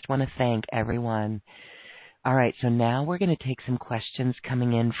again, just want to thank everyone. All right, so now we're going to take some questions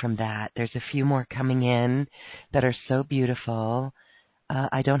coming in from that. There's a few more coming in that are so beautiful.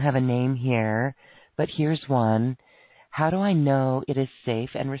 I don't have a name here, but here's one. How do I know it is safe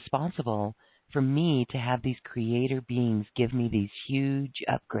and responsible for me to have these creator beings give me these huge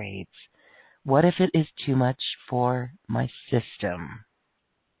upgrades? What if it is too much for my system?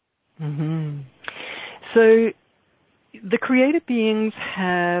 So the creator beings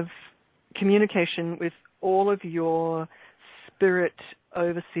have communication with all of your spirit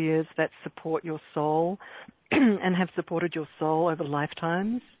overseers that support your soul and have supported your soul over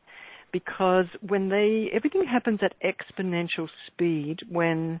lifetimes, because everything happens at exponential speed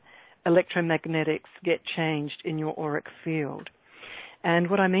when electromagnetics get changed in your auric field. And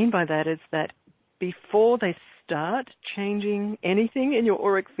what I mean by that is that before they start changing anything in your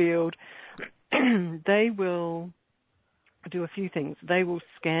auric field, they will do a few things. They will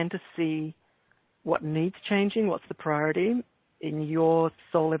scan to see what needs changing, what's the priority in your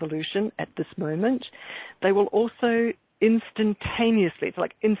soul evolution at this moment. They will also instantaneously,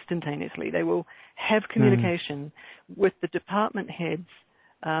 they will have communication with the department heads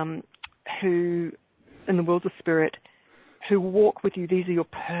who, in the worlds of spirit, who walk with you. These are your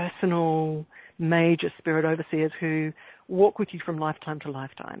personal major spirit overseers who walk with you from lifetime to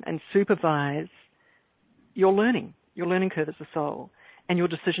lifetime and supervise your learning curve as a soul and your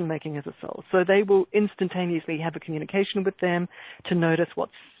decision making as a soul. So they will instantaneously have a communication with them to notice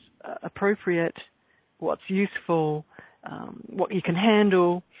what's appropriate, what's useful, what you can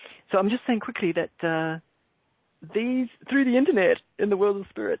handle. So I'm just saying quickly that through the internet in the world of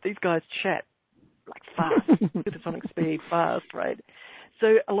spirit, these guys chat like fast, supersonic speed, fast, right?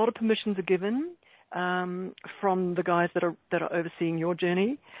 So a lot of permissions are given from the guys that are overseeing your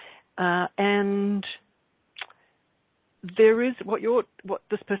journey, and there is what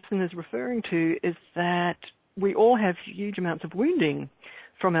this person is referring to is that we all have huge amounts of wounding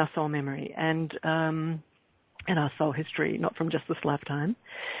from our soul memory and our soul history, not from just this lifetime.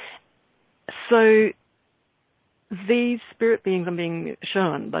 So these spirit beings I'm being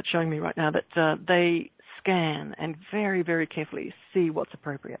shown, but showing me right now, that they scan and very, very carefully see what's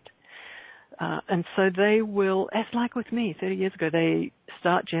appropriate. And so they will, as like with me 30 years ago, they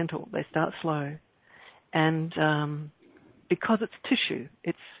start gentle, they start slow. And because it's tissue,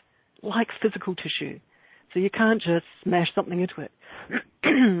 it's like physical tissue. So you can't just smash something into it.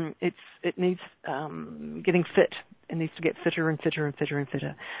 It needs getting fit. It needs to get fitter and fitter and fitter and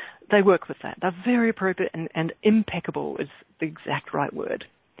fitter. They work with that. They're very appropriate and impeccable is the exact right word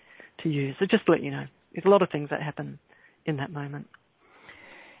to use. So just to let you know, there's a lot of things that happen in that moment.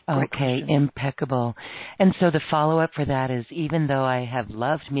 Okay, impeccable. And so the follow-up for that is, even though I have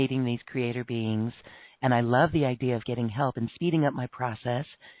loved meeting these creator beings and I love the idea of getting help and speeding up my process,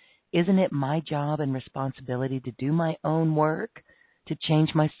 isn't it my job and responsibility to do my own work, to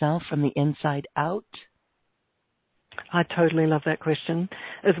change myself from the inside out? I totally love that question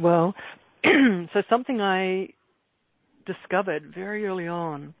as well. So something I discovered very early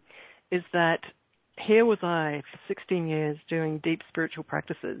on is that here was I for 16 years doing deep spiritual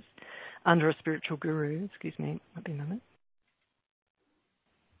practices under a spiritual guru. Excuse me, might be a moment.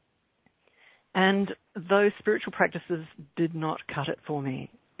 And those spiritual practices did not cut it for me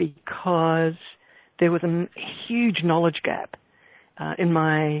because there was a huge knowledge gap in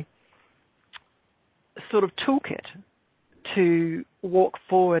my sort of toolkit to walk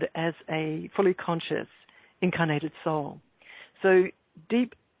forward as a fully conscious, incarnated soul. So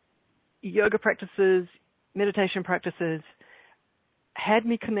deep yoga practices, meditation practices had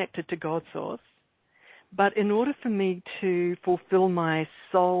me connected to God Source, but in order for me to fulfill my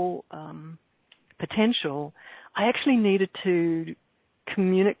soul potential, I actually needed to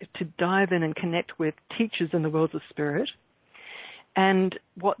dive in and connect with teachers in the worlds of spirit. And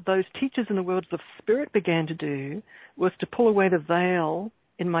what those teachers in the worlds of spirit began to do was to pull away the veil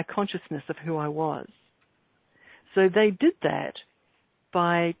in my consciousness of who I was. So they did that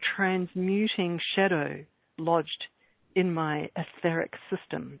by transmuting shadow lodged in my etheric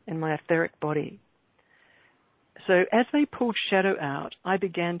system, in my etheric body. So as they pulled shadow out, I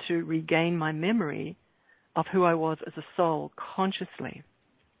began to regain my memory of who I was as a soul consciously.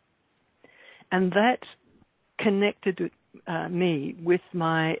 And that connected me with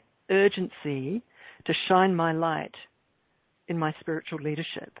my urgency to shine my light in my spiritual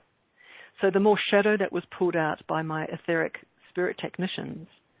leadership. So the more shadow that was pulled out by my etheric spirit technicians,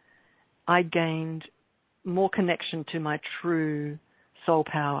 I gained more connection to my true soul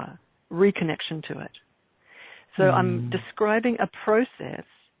power, reconnection to it. So I'm describing a process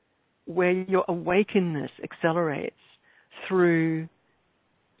where your awakeness accelerates through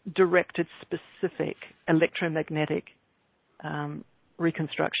directed, specific electromagnetic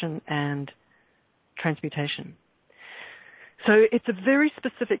reconstruction and transmutation. So it's a very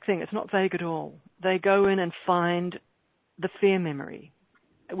specific thing. It's not vague at all. They go in and find the fear memory,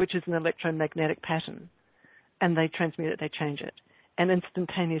 which is an electromagnetic pattern, and they transmute it, they change it, and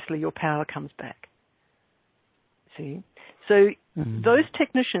instantaneously your power comes back. See? So those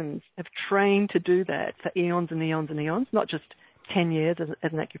technicians have trained to do that for eons and eons and eons, not just 10 years as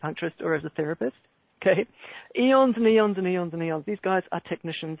an acupuncturist or as a therapist. Okay? Eons and eons and eons and eons. These guys are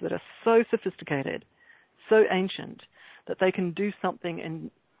technicians that are so sophisticated, so ancient, that they can do something in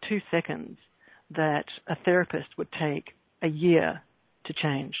 2 seconds that a therapist would take a year to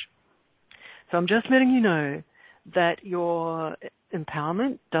change. So I'm just letting you know that your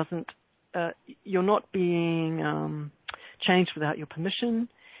empowerment doesn't, you're not being changed without your permission.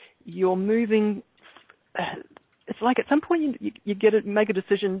 You're moving, it's like at some point you make a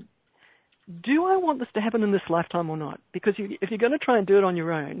decision, do I want this to happen in this lifetime or not? Because if you're going to try and do it on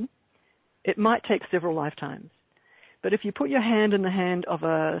your own, it might take several lifetimes. But if you put your hand in the hand of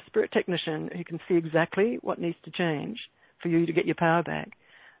a spirit technician who can see exactly what needs to change for you to get your power back,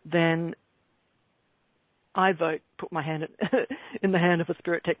 then I vote put my hand in the hand of a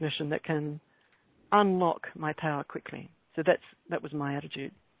spirit technician that can unlock my power quickly. So that was my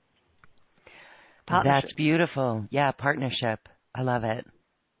attitude. That's beautiful. Yeah, partnership. I love it.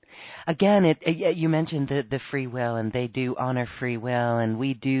 Again, you mentioned the free will, and they do honor free will, and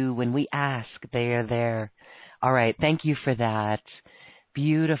we do, when we ask, they are there. All right, thank you for that.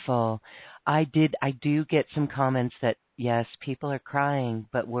 Beautiful. I do get some comments that, yes, people are crying,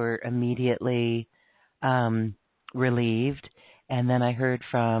 but we're immediately relieved. And then I heard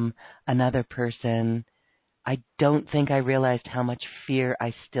from another person, I don't think I realized how much fear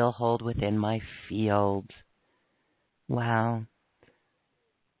I still hold within my field. Wow.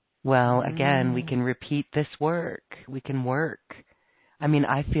 Well, again, we can repeat this work. We can work. I mean,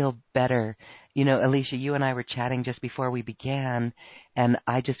 I feel better. You know, Alicia, you and I were chatting just before we began, and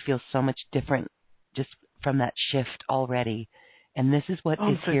I just feel so much different just from that shift already. And this is what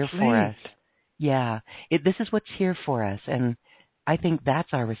is here for us. Yeah, this is what's here for us. And I think that's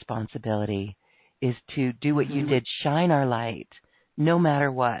our responsibility, is to do what you did, shine our light, no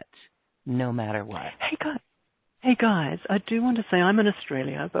matter what, no matter what. Hey guys, I do want to say I'm in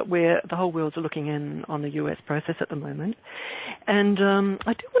Australia, but the whole world's looking in on the US process at the moment. And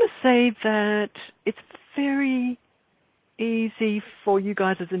I do want to say that it's very easy for you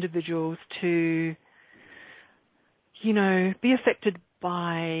guys as individuals to, you know, be affected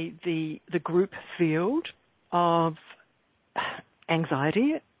by the group field of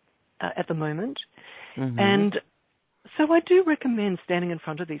anxiety at the moment. And so I do recommend standing in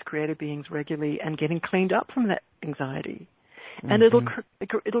front of these creative beings regularly and getting cleaned up from that anxiety. And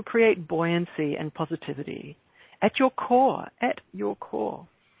it'll create buoyancy and positivity at your core,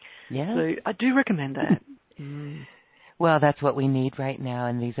 Yeah. So I do recommend that. Well, that's what we need right now,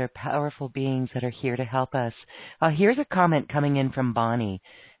 and these are powerful beings that are here to help us. Here's a comment coming in from Bonnie.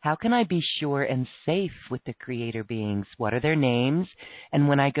 How can I be sure and safe with the creator beings? What are their names? And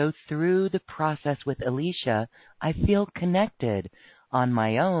when I go through the process with Alicia, I feel connected. On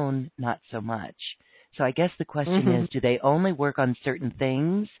my own, not so much. So I guess the question is, do they only work on certain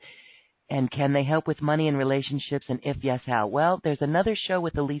things? And can they help with money and relationships? And if yes, how? Well, there's another show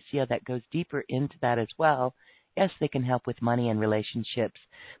with Alicia that goes deeper into that as well. Yes, they can help with money and relationships.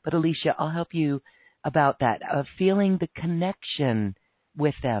 But Alicia, I'll help you about that, of feeling the connection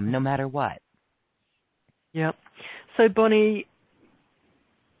with them no matter what. Yep. So Bonnie,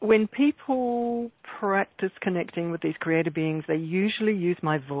 when people practice connecting with these creator beings, they usually use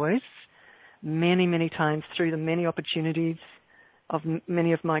my voice many, many times through the many opportunities of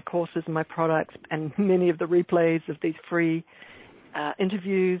many of my courses and my products and many of the replays of these free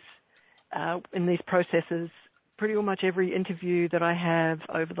interviews in these processes. Pretty much every interview that I have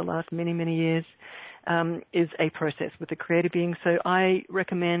over the last many, many years is a process with the creator being. So I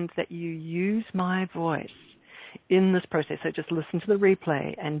recommend that you use my voice in this process. So just listen to the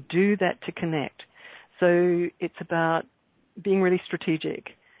replay and do that to connect. So it's about being really strategic,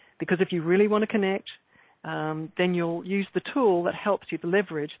 because if you really want to connect, then you'll use the tool that helps you, the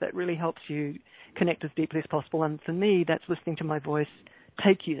leverage that really helps you connect as deeply as possible. And for me, that's listening to my voice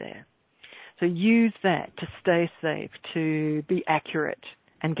take you there. So use that to stay safe, to be accurate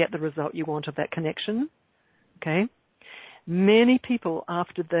and get the result you want of that connection. Okay? Many people,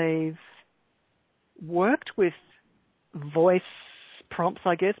 after they've worked with voice prompts,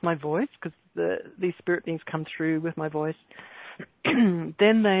 I guess, my voice, because these spirit beings come through with my voice,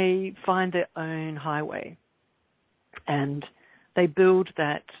 then they find their own highway, and they build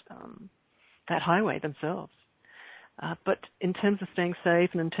that highway themselves. But in terms of staying safe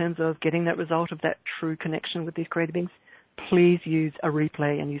and in terms of getting that result of that true connection with these creative beings, please use a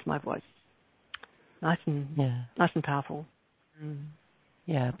replay and use my voice. Nice and powerful. Mm.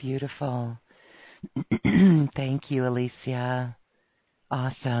 Yeah, beautiful. Thank you, Alicia.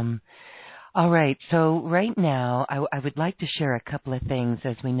 Awesome. All right, so right now I would like to share a couple of things,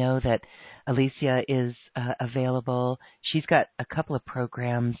 as we know that Alicia is available. She's got a couple of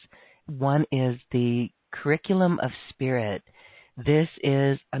programs. One is the Curriculum of Spirit. This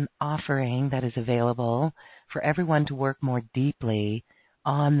is an offering that is available for everyone to work more deeply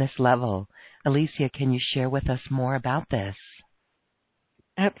on this level. Alicia, can you share with us more about this?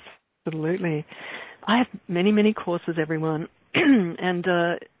 Absolutely. I have many, many courses, everyone. And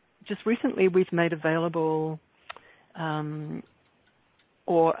just recently we've made available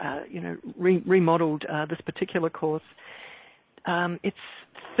remodeled this particular course. It's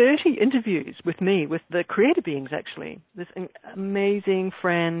 30 interviews with me, with the creator beings, actually. This amazing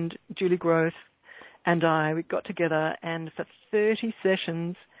friend, Julie Groth, and we got together, and for 30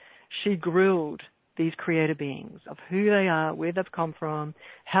 sessions, she grilled these creator beings of who they are, where they've come from,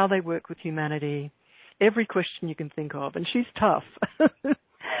 how they work with humanity, every question you can think of. And she's tough.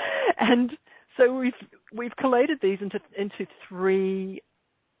 And so we've collated these into 3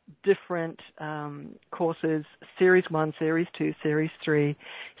 different courses: Series 1, Series 2, Series 3.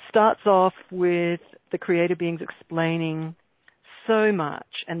 Starts off with the creator beings explaining so much,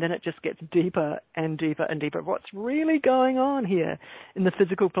 and then it just gets deeper and deeper and deeper. What's really going on here in the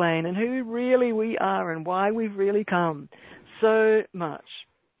physical plane, and who really we are, and why we've really come. So much.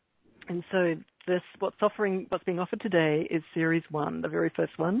 And so what's being offered today is Series 1, the very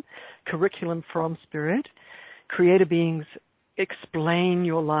first one, Curriculum from Spirit. Creator beings explain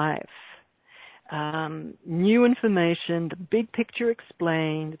your life. New information, the big picture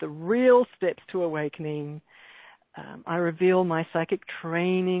explained, the real steps to awakening. I reveal my psychic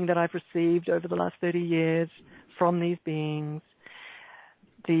training that I've received over the last 30 years from these beings.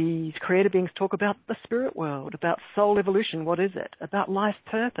 These creator beings talk about the spirit world, about soul evolution, what is it? About life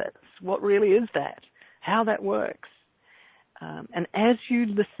purpose, what really is that? How that works. And as you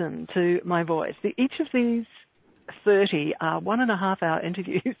listen to my voice, each of these 30 are 1.5-hour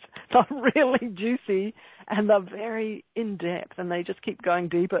interviews. They're really juicy and they're very in-depth, and they just keep going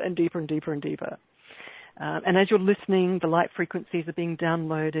deeper and deeper and deeper and deeper. And as you're listening, the light frequencies are being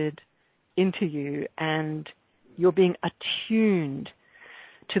downloaded into you, and you're being attuned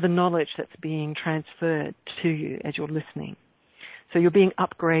to the knowledge that's being transferred to you as you're listening. So you're being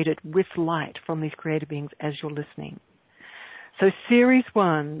upgraded with light from these creator beings as you're listening. So Series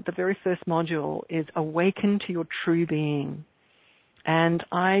 1, the very first module, is Awaken to Your True Being. And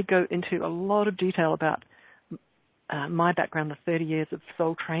I go into a lot of detail about my background, the 30 years of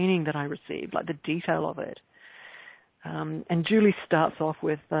soul training that I received, like the detail of it. And Julie starts off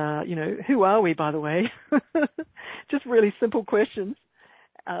with, who are we, by the way? Just really simple questions.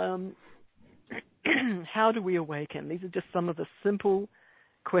 How do we awaken? These are just some of the simple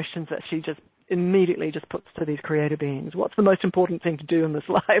questions that she just immediately just puts to these creator beings. What's the most important thing to do in this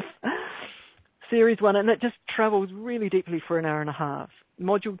life? Series 1, and it just travels really deeply for 1.5 hours.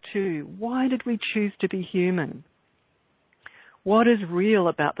 Module 2, why did we choose to be human? What is real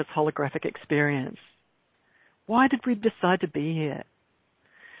about this holographic experience? Why did we decide to be here?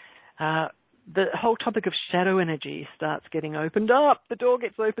 The whole topic of shadow energy starts getting opened up. The door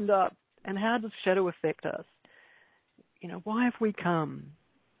gets opened up. And how does shadow affect us? Why have we come?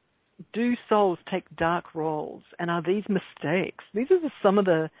 Do souls take dark roles? And are these mistakes? These are some of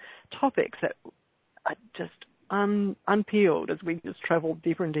the topics that are just unpeeled as we just travel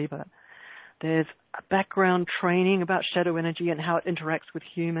deeper and deeper. There's a background training about shadow energy and how it interacts with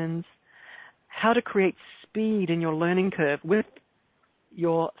humans, how to create speed in your learning curve with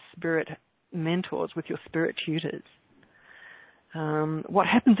your spirit mentors, with your spirit tutors. What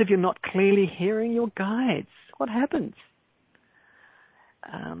happens if you're not clearly hearing your guides? What happens?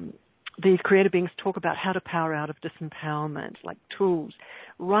 These creator beings talk about how to power out of disempowerment, like tools.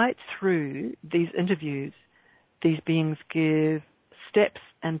 Right through these interviews, these beings give steps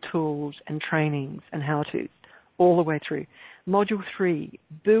and tools and trainings and how-tos all the way through. Module 3,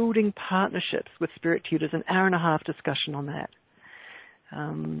 building partnerships with spirit tutors, an hour-and-a-half discussion on that.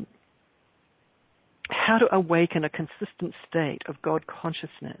 How to awaken a consistent state of God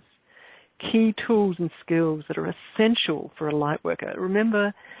consciousness. Key tools and skills that are essential for a light worker.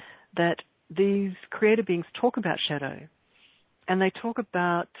 Remember that these creator beings talk about shadow, and they talk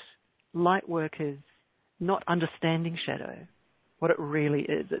about light workers not understanding shadow, what it really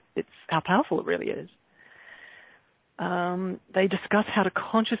is. It's how powerful it really is. They discuss how to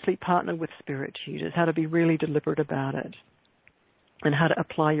consciously partner with spirit tutors, how to be really deliberate about it, and how to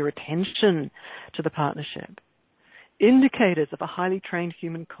apply your attention to the partnership. Indicators of a highly trained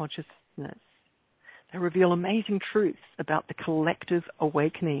human consciousness. They reveal amazing truths about the collective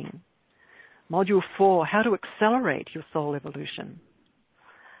awakening. Module 4, how to accelerate your soul evolution.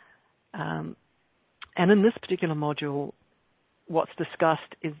 And in this particular module, what's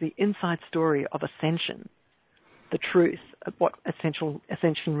discussed is the inside story of ascension, the truth of what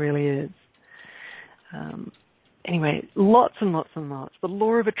ascension really is. Anyway, lots and lots and lots. The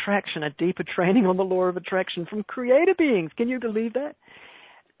law of attraction, a deeper training on the law of attraction from creator beings. Can you believe that?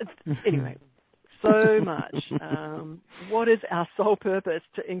 Anyway, so much. What is our soul purpose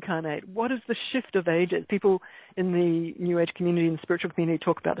to incarnate? What is the shift of ages? People in the New Age community and spiritual community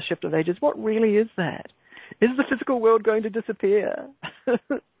talk about the shift of ages. What really is that? Is the physical world going to disappear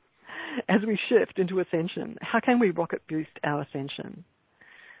as we shift into ascension? How can we rocket boost our ascension?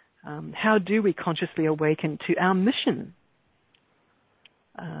 How do we consciously awaken to our mission?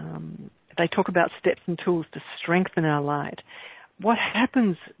 They talk about steps and tools to strengthen our light. What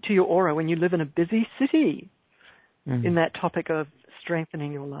happens to your aura when you live in a busy city in that topic of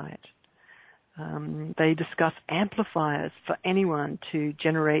strengthening your light? They discuss amplifiers for anyone to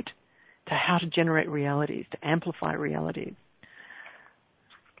how to generate realities, to amplify realities.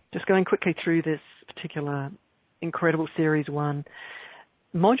 Just going quickly through this particular incredible Series 1.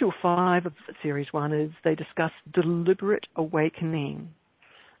 Module 5 of Series 1 is they discuss deliberate awakening.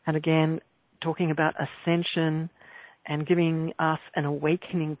 And again, talking about ascension and giving us an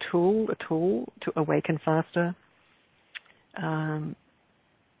awakening tool, a tool to awaken faster. In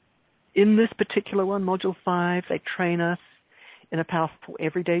this particular one, Module 5, they train us in a powerful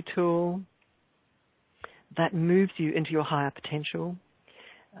everyday tool that moves you into your higher potential.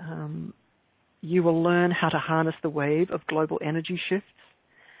 You will learn how to harness the wave of global energy shifts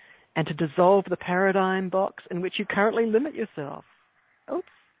and to dissolve the paradigm box in which you currently limit yourself. Oops.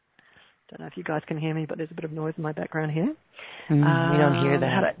 Don't know if you guys can hear me, but there's a bit of noise in my background here. We don't hear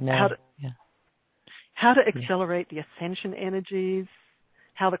that. How to accelerate the ascension energies,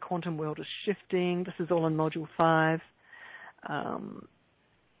 how the quantum world is shifting. This is all in Module 5.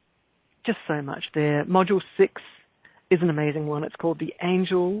 Just so much there. Module 6 is an amazing one. It's called The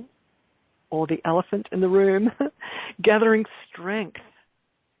Angel or the Elephant in the Room, Gathering Strength.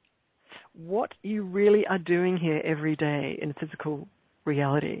 What you really are doing here every day in physical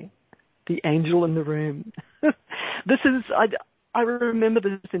reality. The angel in the room. I remember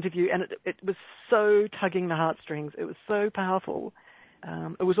this interview, and it was so tugging the heartstrings. It was so powerful.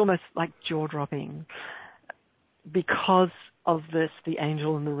 It was almost like jaw-dropping because of this, the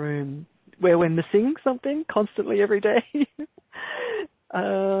angel in the room, where we're missing something constantly every day.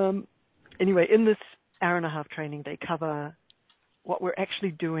 Anyway, in this hour-and-a-half training, they cover what we're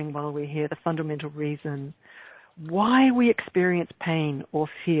actually doing while we're here, the fundamental reason why we experience pain or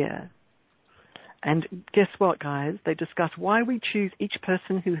fear. And guess what, guys? They discuss why we choose each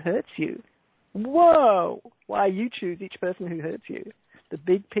person who hurts you. Whoa! Why you choose each person who hurts you. The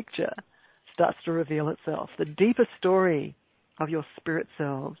big picture starts to reveal itself. The deeper story of your spirit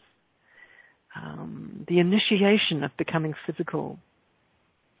selves. The initiation of becoming physical.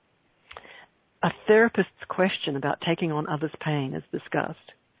 A therapist's question about taking on others' pain is discussed.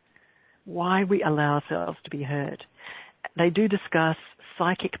 Why we allow ourselves to be hurt. They do discuss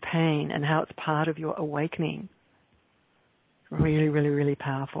psychic pain and how it's part of your awakening. Really, really, really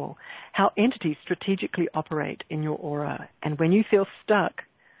powerful. How entities strategically operate in your aura. And when you feel stuck,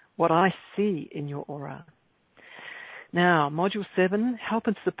 what I see in your aura. Now, Module 7, help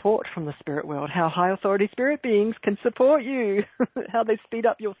and support from the spirit world. How high authority spirit beings can support you. How they speed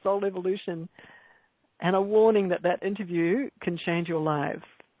up your soul evolution. And a warning that interview can change your life.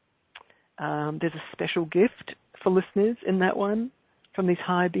 There's a special gift for listeners in that one from these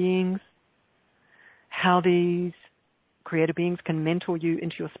high beings. How these creator beings can mentor you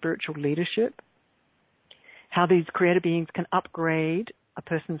into your spiritual leadership. How these creator beings can upgrade a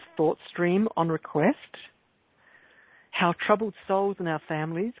person's thought stream on request. How troubled souls in our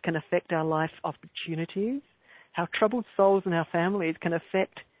families can affect our life opportunities. how troubled souls in our families can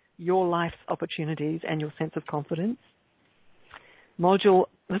affect your life's opportunities and your sense of confidence.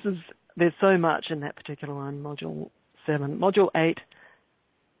 There's so much in that particular one, Module 7. Module 8,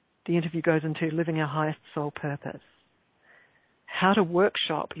 the interview goes into living our highest soul purpose. How to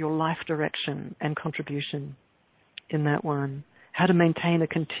workshop your life direction and contribution in that one. How to maintain a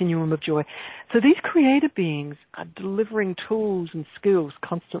continuum of joy. So these creator beings are delivering tools and skills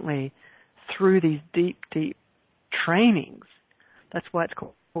constantly through these deep, deep trainings. That's why it's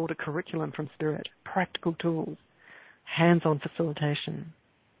called a curriculum from Spirit. Practical tools, hands-on facilitation.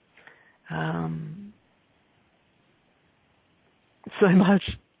 So much.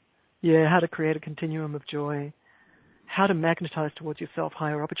 Yeah, how to create a continuum of joy. How to magnetize towards yourself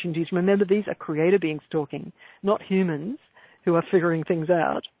higher opportunities. Remember, these are creator beings talking, not humans who are figuring things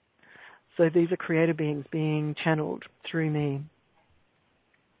out. So these are creator beings being channeled through me.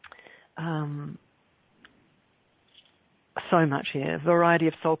 So much here. Variety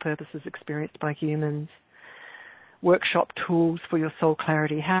of soul purposes experienced by humans. Workshop tools for your soul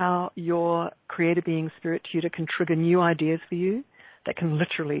clarity. How your creator being spirit tutor can trigger new ideas for you that can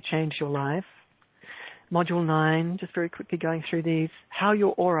literally change your life. Module 9, just very quickly going through these. How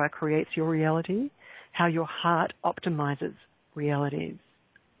your aura creates your reality. How your heart optimizes realities.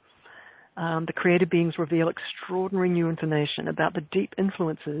 The creator beings reveal extraordinary new information about the deep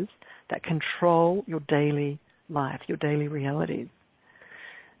influences that control your daily life, your daily realities.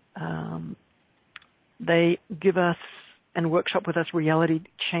 They give us and workshop with us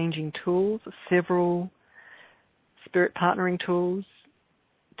reality-changing tools, several spirit partnering tools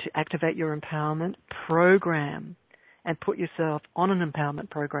to activate your empowerment program and put yourself on an empowerment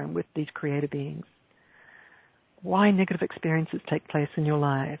program with these creator beings. Why negative experiences take place in your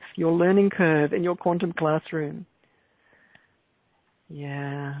life, your learning curve in your quantum classroom.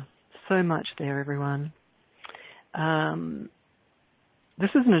 Yeah, so much there, everyone. This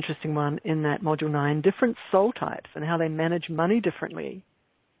is an interesting one in that Module 9, different soul types and how they manage money differently.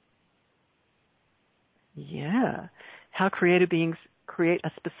 Yeah, how creator beings create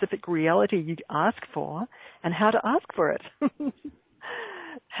a specific reality you'd ask for and how to ask for it.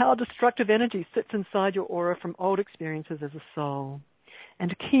 How destructive energy sits inside your aura from old experiences as a soul,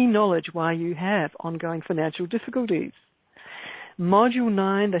 and key knowledge why you have ongoing financial difficulties. Module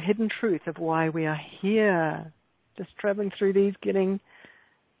 9, the hidden truth of why we are here. Just traveling through these, getting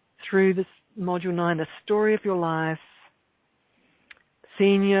through this Module 9, the story of your life.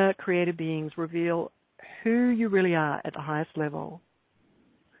 Senior creator beings reveal who you really are at the highest level.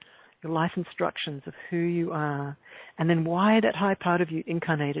 Your life instructions of who you are, and then why that high part of you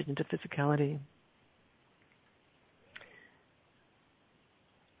incarnated into physicality.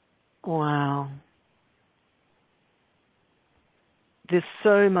 Wow. There's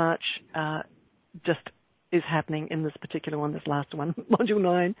so much just is happening in this particular one, this last one, Module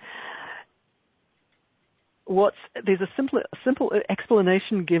 9. There's a simple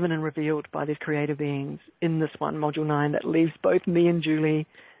explanation given and revealed by these creator beings in this one, Module 9, that leaves both me and Julie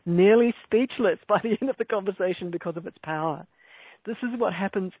nearly speechless by the end of the conversation because of its power. This is what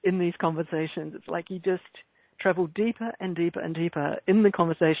happens in these conversations. It's like you just travel deeper and deeper and deeper in the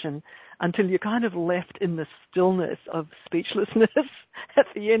conversation until you're kind of left in the stillness of speechlessness at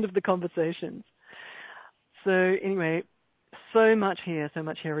the end of the conversations. So anyway, so much here,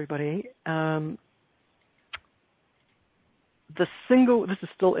 everybody. This is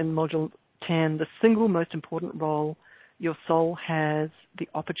still in Module 10, the single most important role your soul has the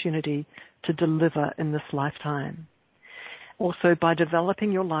opportunity to deliver in this lifetime. Also, by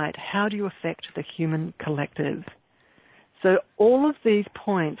developing your light, how do you affect the human collective? So all of these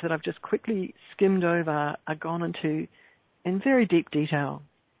points that I've just quickly skimmed over are gone into in very deep detail.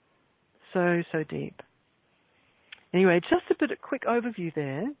 So deep. Anyway, just a bit of quick overview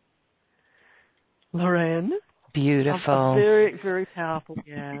there. Lorraine? Beautiful. Very, very powerful,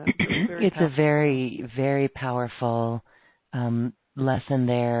 yeah. It's a very, very powerful lesson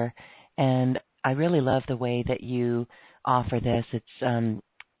there. And I really love the way that you offer this. It's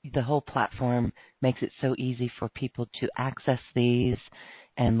the whole platform makes it so easy for people to access these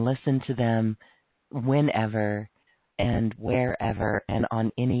and listen to them whenever and wherever and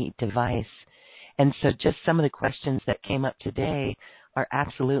on any device. And so just some of the questions that came up today are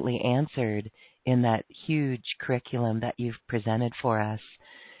absolutely answered in that huge curriculum that you've presented for us.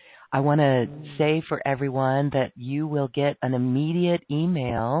 I want to say for everyone that you will get an immediate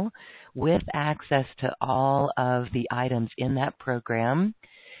email with access to all of the items in that program.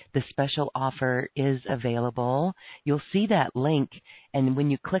 The special offer is available. You'll see that link, and when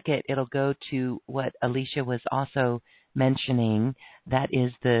you click it, it'll go to what Alicia was also mentioning. That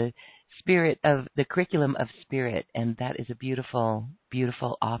is the spirit of the curriculum of spirit, and that is a beautiful,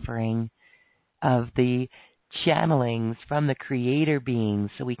 beautiful offering of the channelings from the creator beings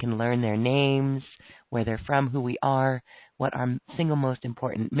so we can learn their names, where they're from, who we are, what our single most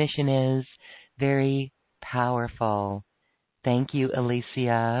important mission is. Very powerful. Thank you,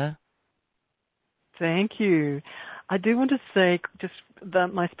 Alicia. Thank you. I do want to say, just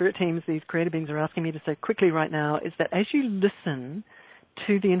that my spirit teams, these creator beings, are asking me to say quickly right now, is that as you listen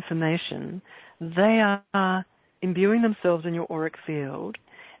to the information, they are imbuing themselves in your auric field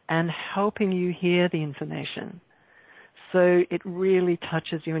and helping you hear the information. So it really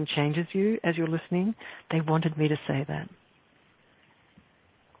touches you and changes you as you're listening. They wanted me to say that.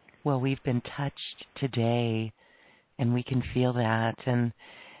 Well, we've been touched today, and we can feel that. And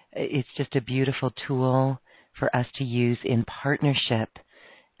it's just a beautiful tool for us to use in partnership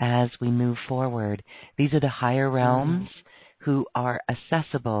as we move forward. These are the higher realms who are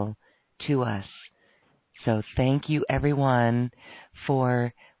accessible to us. So thank you, everyone,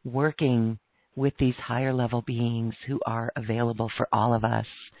 for working with these higher level beings who are available for all of us.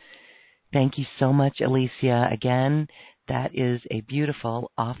 Thank you so much, Alicia. Again, that is a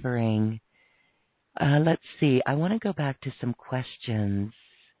beautiful offering. Let's see. I want to go back to some questions.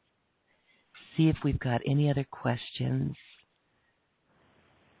 See if we've got any other questions.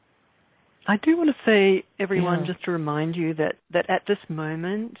 I do want to say, everyone, just to remind you that at this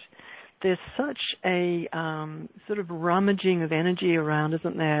moment, there's such a sort of rummaging of energy around,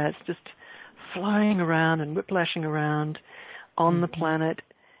 isn't there? It's just flying around and whiplashing around on the planet.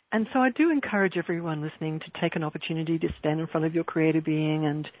 And so I do encourage everyone listening to take an opportunity to stand in front of your creator being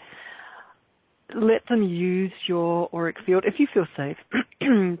and let them use your auric field, if you feel safe,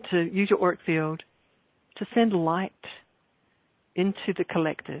 to use your auric field to send light into the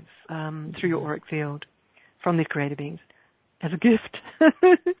collective through your auric field from these creator beings as a gift.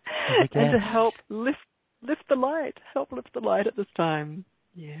 And to help lift the light, at this time.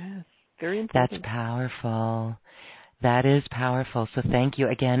 Yes, very important. That's powerful. That is powerful. So thank you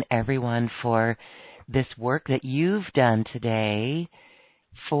again, everyone, for this work that you've done today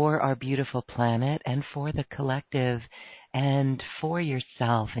for our beautiful planet and for the collective and for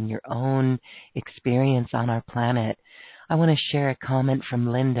yourself and your own experience on our planet. I want to share a comment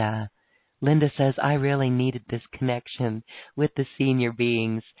from Linda. Linda says, I really needed this connection with the senior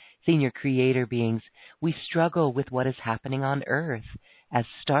beings, senior creator beings. We struggle with what is happening on Earth. As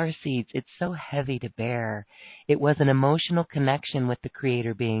starseeds, it's so heavy to bear. It was an emotional connection with the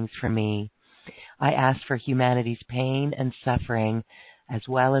creator beings for me. I asked for humanity's pain and suffering, as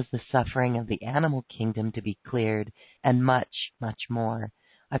well as the suffering of the animal kingdom, to be cleared, and much, much more.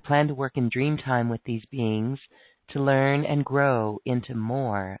 I plan to work in dream time with these beings to learn and grow into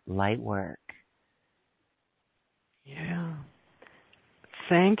more light work. Yeah.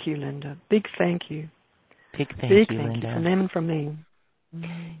 Thank you, Linda. Big thank you. Big thank you, Linda. You from them and from me.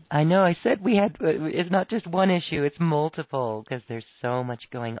 I know. I said we had, it's not just one issue, it's multiple, because there's so much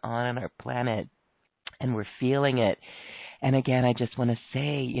going on our planet, and we're feeling it. And again, I just want to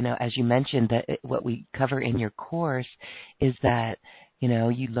say, as you mentioned, that what we cover in your course is that,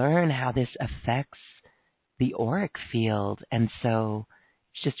 you learn how this affects the auric field. And so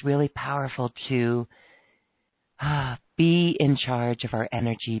it's just really powerful to be in charge of our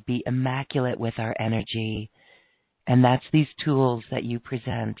energy, be immaculate with our energy. And that's these tools that you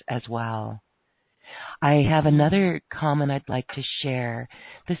present as well. I have another comment I'd like to share.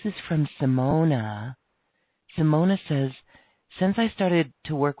 This is from Simona. Simona says, since I started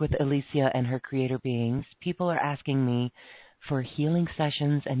to work with Alicia and her creator beings, people are asking me for healing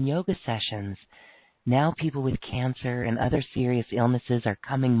sessions and yoga sessions. Now people with cancer and other serious illnesses are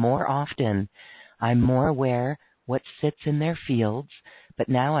coming more often. I'm more aware what sits in their fields, but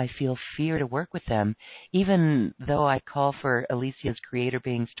now I feel fear to work with them. Even though I call for Alicia's creator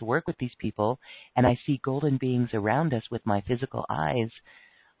beings to work with these people, and I see golden beings around us with my physical eyes,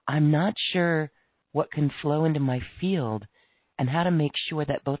 I'm not sure what can flow into my field and how to make sure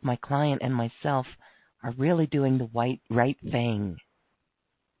that both my client and myself are really doing the right thing.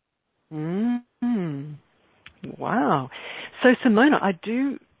 Mm-hmm. Wow. So, Simona,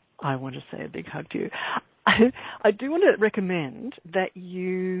 I want to say a big hug to you. I do want to recommend that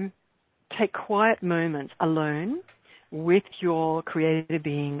you take quiet moments alone with your creator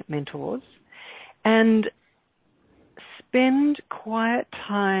being mentors and spend quiet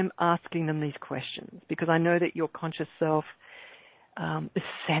time asking them these questions, because I know that your conscious self is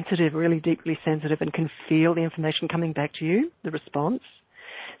sensitive, really deeply sensitive, and can feel the information coming back to you, the response.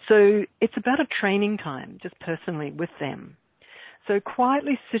 So it's about a training time, just personally with them. So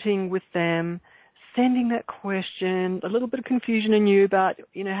quietly sitting with them, sending that question, a little bit of confusion in you about,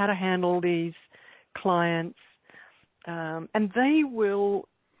 how to handle these clients. And they will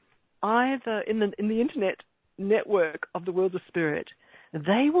either, in the internet network of the world of spirit,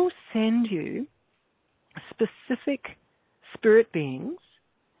 they will send you specific spirit beings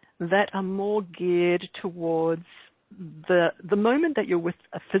that are more geared towards the moment that you're with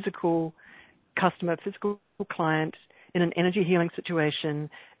a physical customer, physical client in an energy healing situation.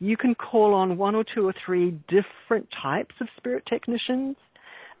 You can call on one or two or three different types of spirit technicians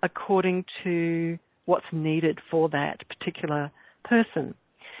according to what's needed for that particular person.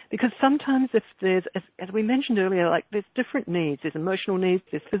 Because sometimes if there's, as we mentioned earlier, like there's different needs. There's emotional needs,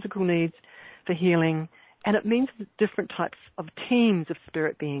 there's physical needs for healing, and it means that different types of teams of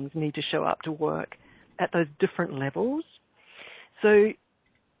spirit beings need to show up to work at those different levels. So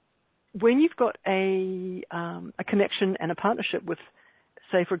when you've got a connection and a partnership with,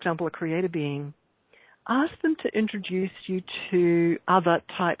 say, for example, a creator being, ask them to introduce you to other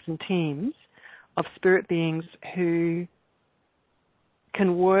types and teams of spirit beings who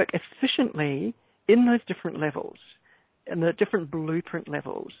can work efficiently in those different levels, and the different blueprint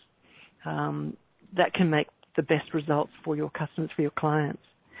levels that can make the best results for your customers, for your clients.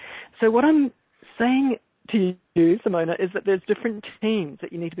 So what I'm saying to you, Simona, is that there's different teams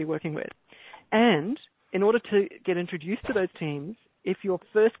that you need to be working with. And in order to get introduced to those teams, if your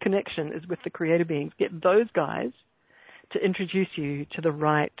first connection is with the creator beings, get those guys to introduce you to the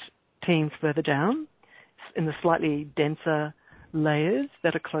right teams further down in the slightly denser layers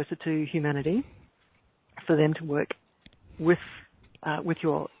that are closer to humanity for them to work with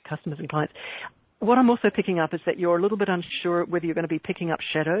your customers and clients. What I'm also picking up is that you're a little bit unsure whether you're going to be picking up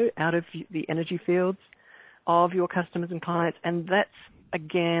shadow out of the energy fields of your customers and clients. And that's,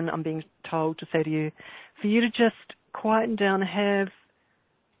 again, I'm being told to say to you, for you to just quieten down, have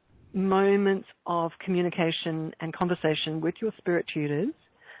moments of communication and conversation with your spirit tutors,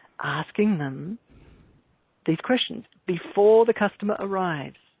 asking them these questions before the customer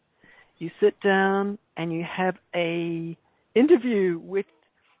arrives. You sit down and you have a interview with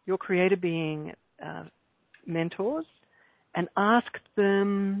your creator being mentors and ask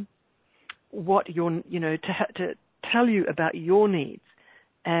them what to tell you about your needs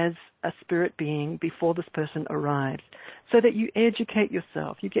as a spirit being before this person arrives, so that you educate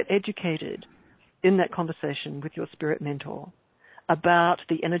yourself. You get educated in that conversation with your spirit mentor about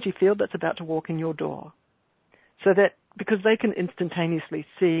the energy field that's about to walk in your door. So that, because they can instantaneously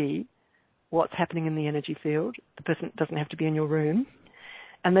see what's happening in the energy field, the person doesn't have to be in your room,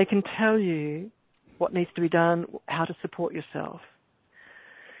 and they can tell you what needs to be done, how to support yourself.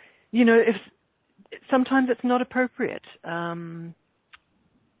 If sometimes it's not appropriate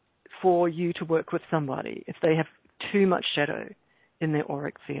for you to work with somebody if they have too much shadow in their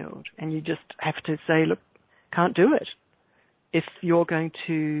auric field, and you just have to say, look, can't do it if you're going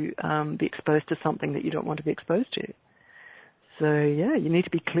to be exposed to something that you don't want to be exposed to. So, yeah, you need to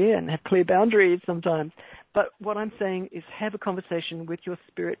be clear and have clear boundaries sometimes. But what I'm saying is have a conversation with your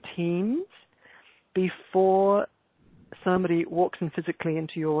spirit teams before somebody walks in physically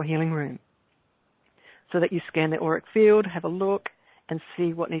into your healing room, so that you scan the auric field, have a look, and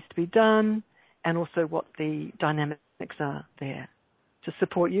see what needs to be done, and also what the dynamics are there to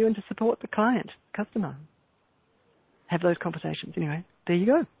support you and to support the client, customer. Have those conversations. Anyway, there you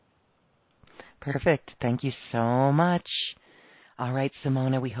go. Perfect. Thank you so much. All right,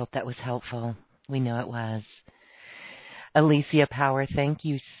 Simona, we hope that was helpful. We know it was. Alicia Power, thank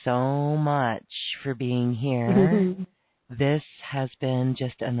you so much for being here. This has been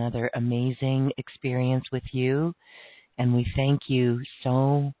just another amazing experience with you, and we thank you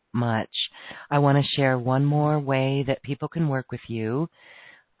so much. I want to share one more way that people can work with you.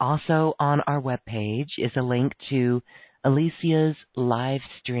 Also on our webpage is a link to Alicia's live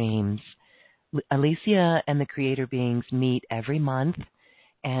streams. Alicia and the Creator Beings meet every month,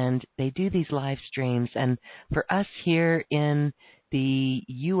 and they do these live streams. And for us here in the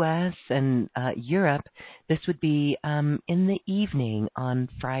U.S. and Europe, this would be in the evening on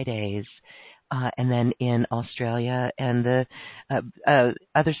Fridays. And then in Australia and the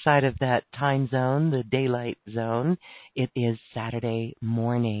other side of that time zone, the daylight zone, it is Saturday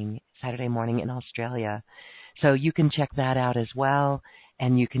morning in Australia. So you can check that out as well,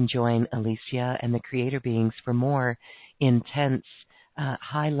 and you can join Alicia and the Creator Beings for more intense,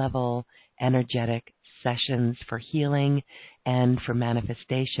 high-level, energetic sessions for healing and for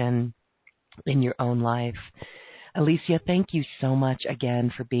manifestation in your own life. Alicia, thank you so much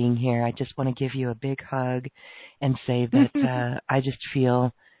again for being here. I just want to give you a big hug and say that I just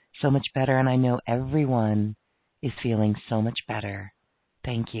feel so much better, and I know everyone is feeling so much better.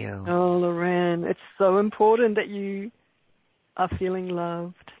 Thank you. Oh, Loren, it's so important that you are feeling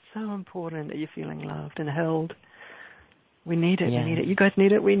loved. So important that you're feeling loved and held. We need it. Yeah. We need it. You guys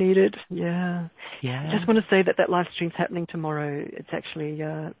need it. We need it. Yeah. Yeah. I just want to say that live stream's happening tomorrow. It's actually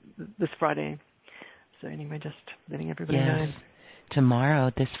this Friday. So anyway, just letting everybody know. Tomorrow,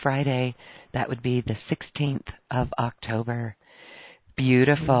 this Friday, that would be the 16th of October.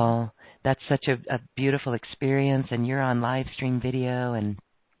 Beautiful. That's such a beautiful experience, and you're on live stream video, and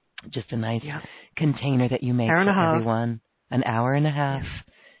just a nice container that you make for everyone. An hour and a half.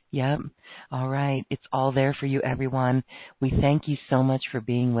 Yep. All right. It's all there for you, everyone. We thank you so much for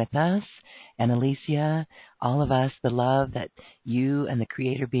being with us. And Alicia, all of us, the love that you and the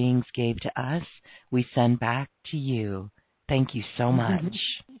creator beings gave to us, we send back to you. Thank you so much.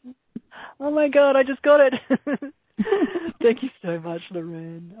 Oh, my God. I just got it. Thank you so much,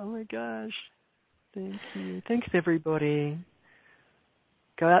 Loren. Oh, my gosh. Thank you. Thanks, everybody.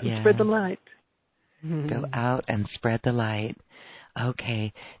 Go out and spread the light. Go out and spread the light.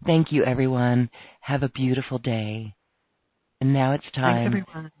 Okay. Thank you, everyone. Have a beautiful day. And now it's time. Thanks,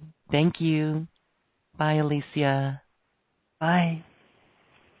 everyone. Thank you. Bye, Alicia. Bye.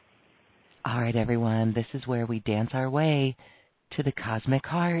 All right, everyone. This is where we dance our way to the cosmic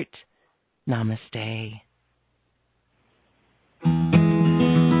heart. Namaste.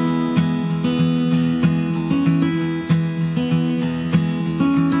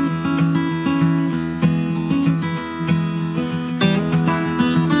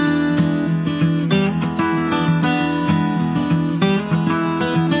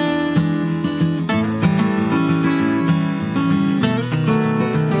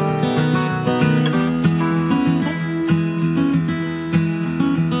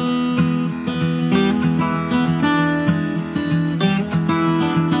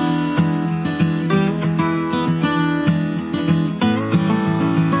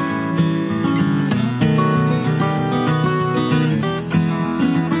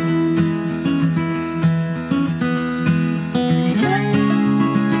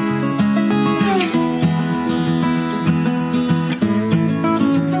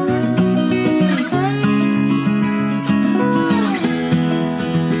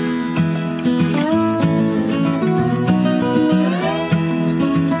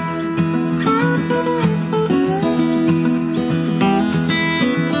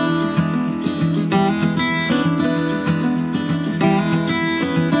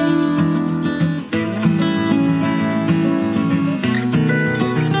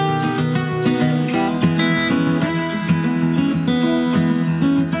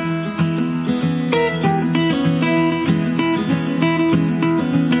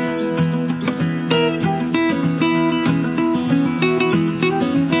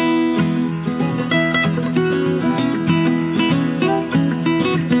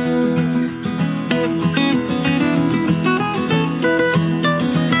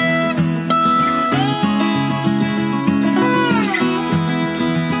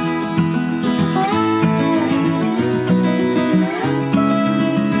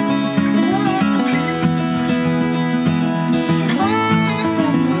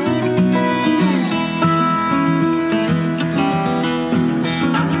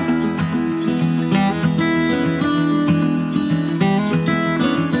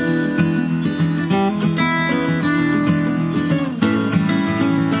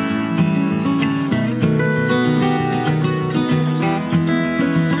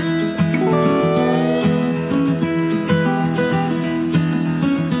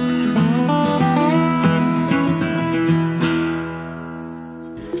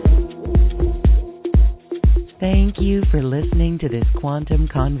 Thank you for listening to this quantum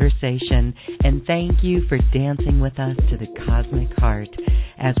conversation, and thank you for dancing with us to the cosmic heart.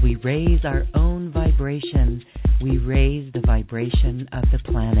 As we raise our own vibration, we raise the vibration of the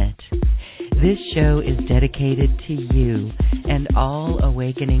planet. This show is dedicated to you and all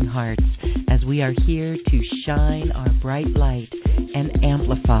awakening hearts, as we are here to shine our bright light and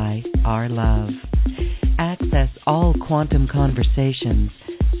amplify our love. Access all quantum conversations,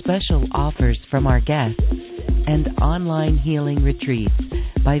 special offers from our guests, and online healing retreats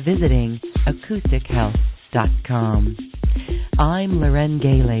by visiting acoustichealth.com. I'm Loren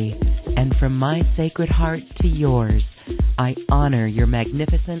Gailey, and from my sacred heart to yours, I honor your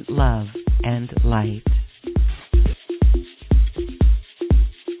magnificent love and light.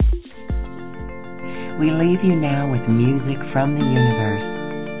 We leave you now with music from the universe.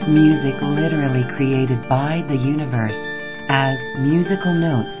 Music literally created by the universe, as musical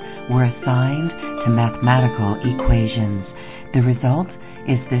notes were assigned to mathematical equations. The result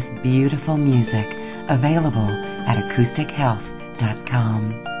is this beautiful music, available at acoustichealth.com.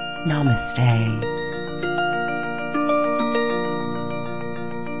 www.thebrainwave.com. Namaste.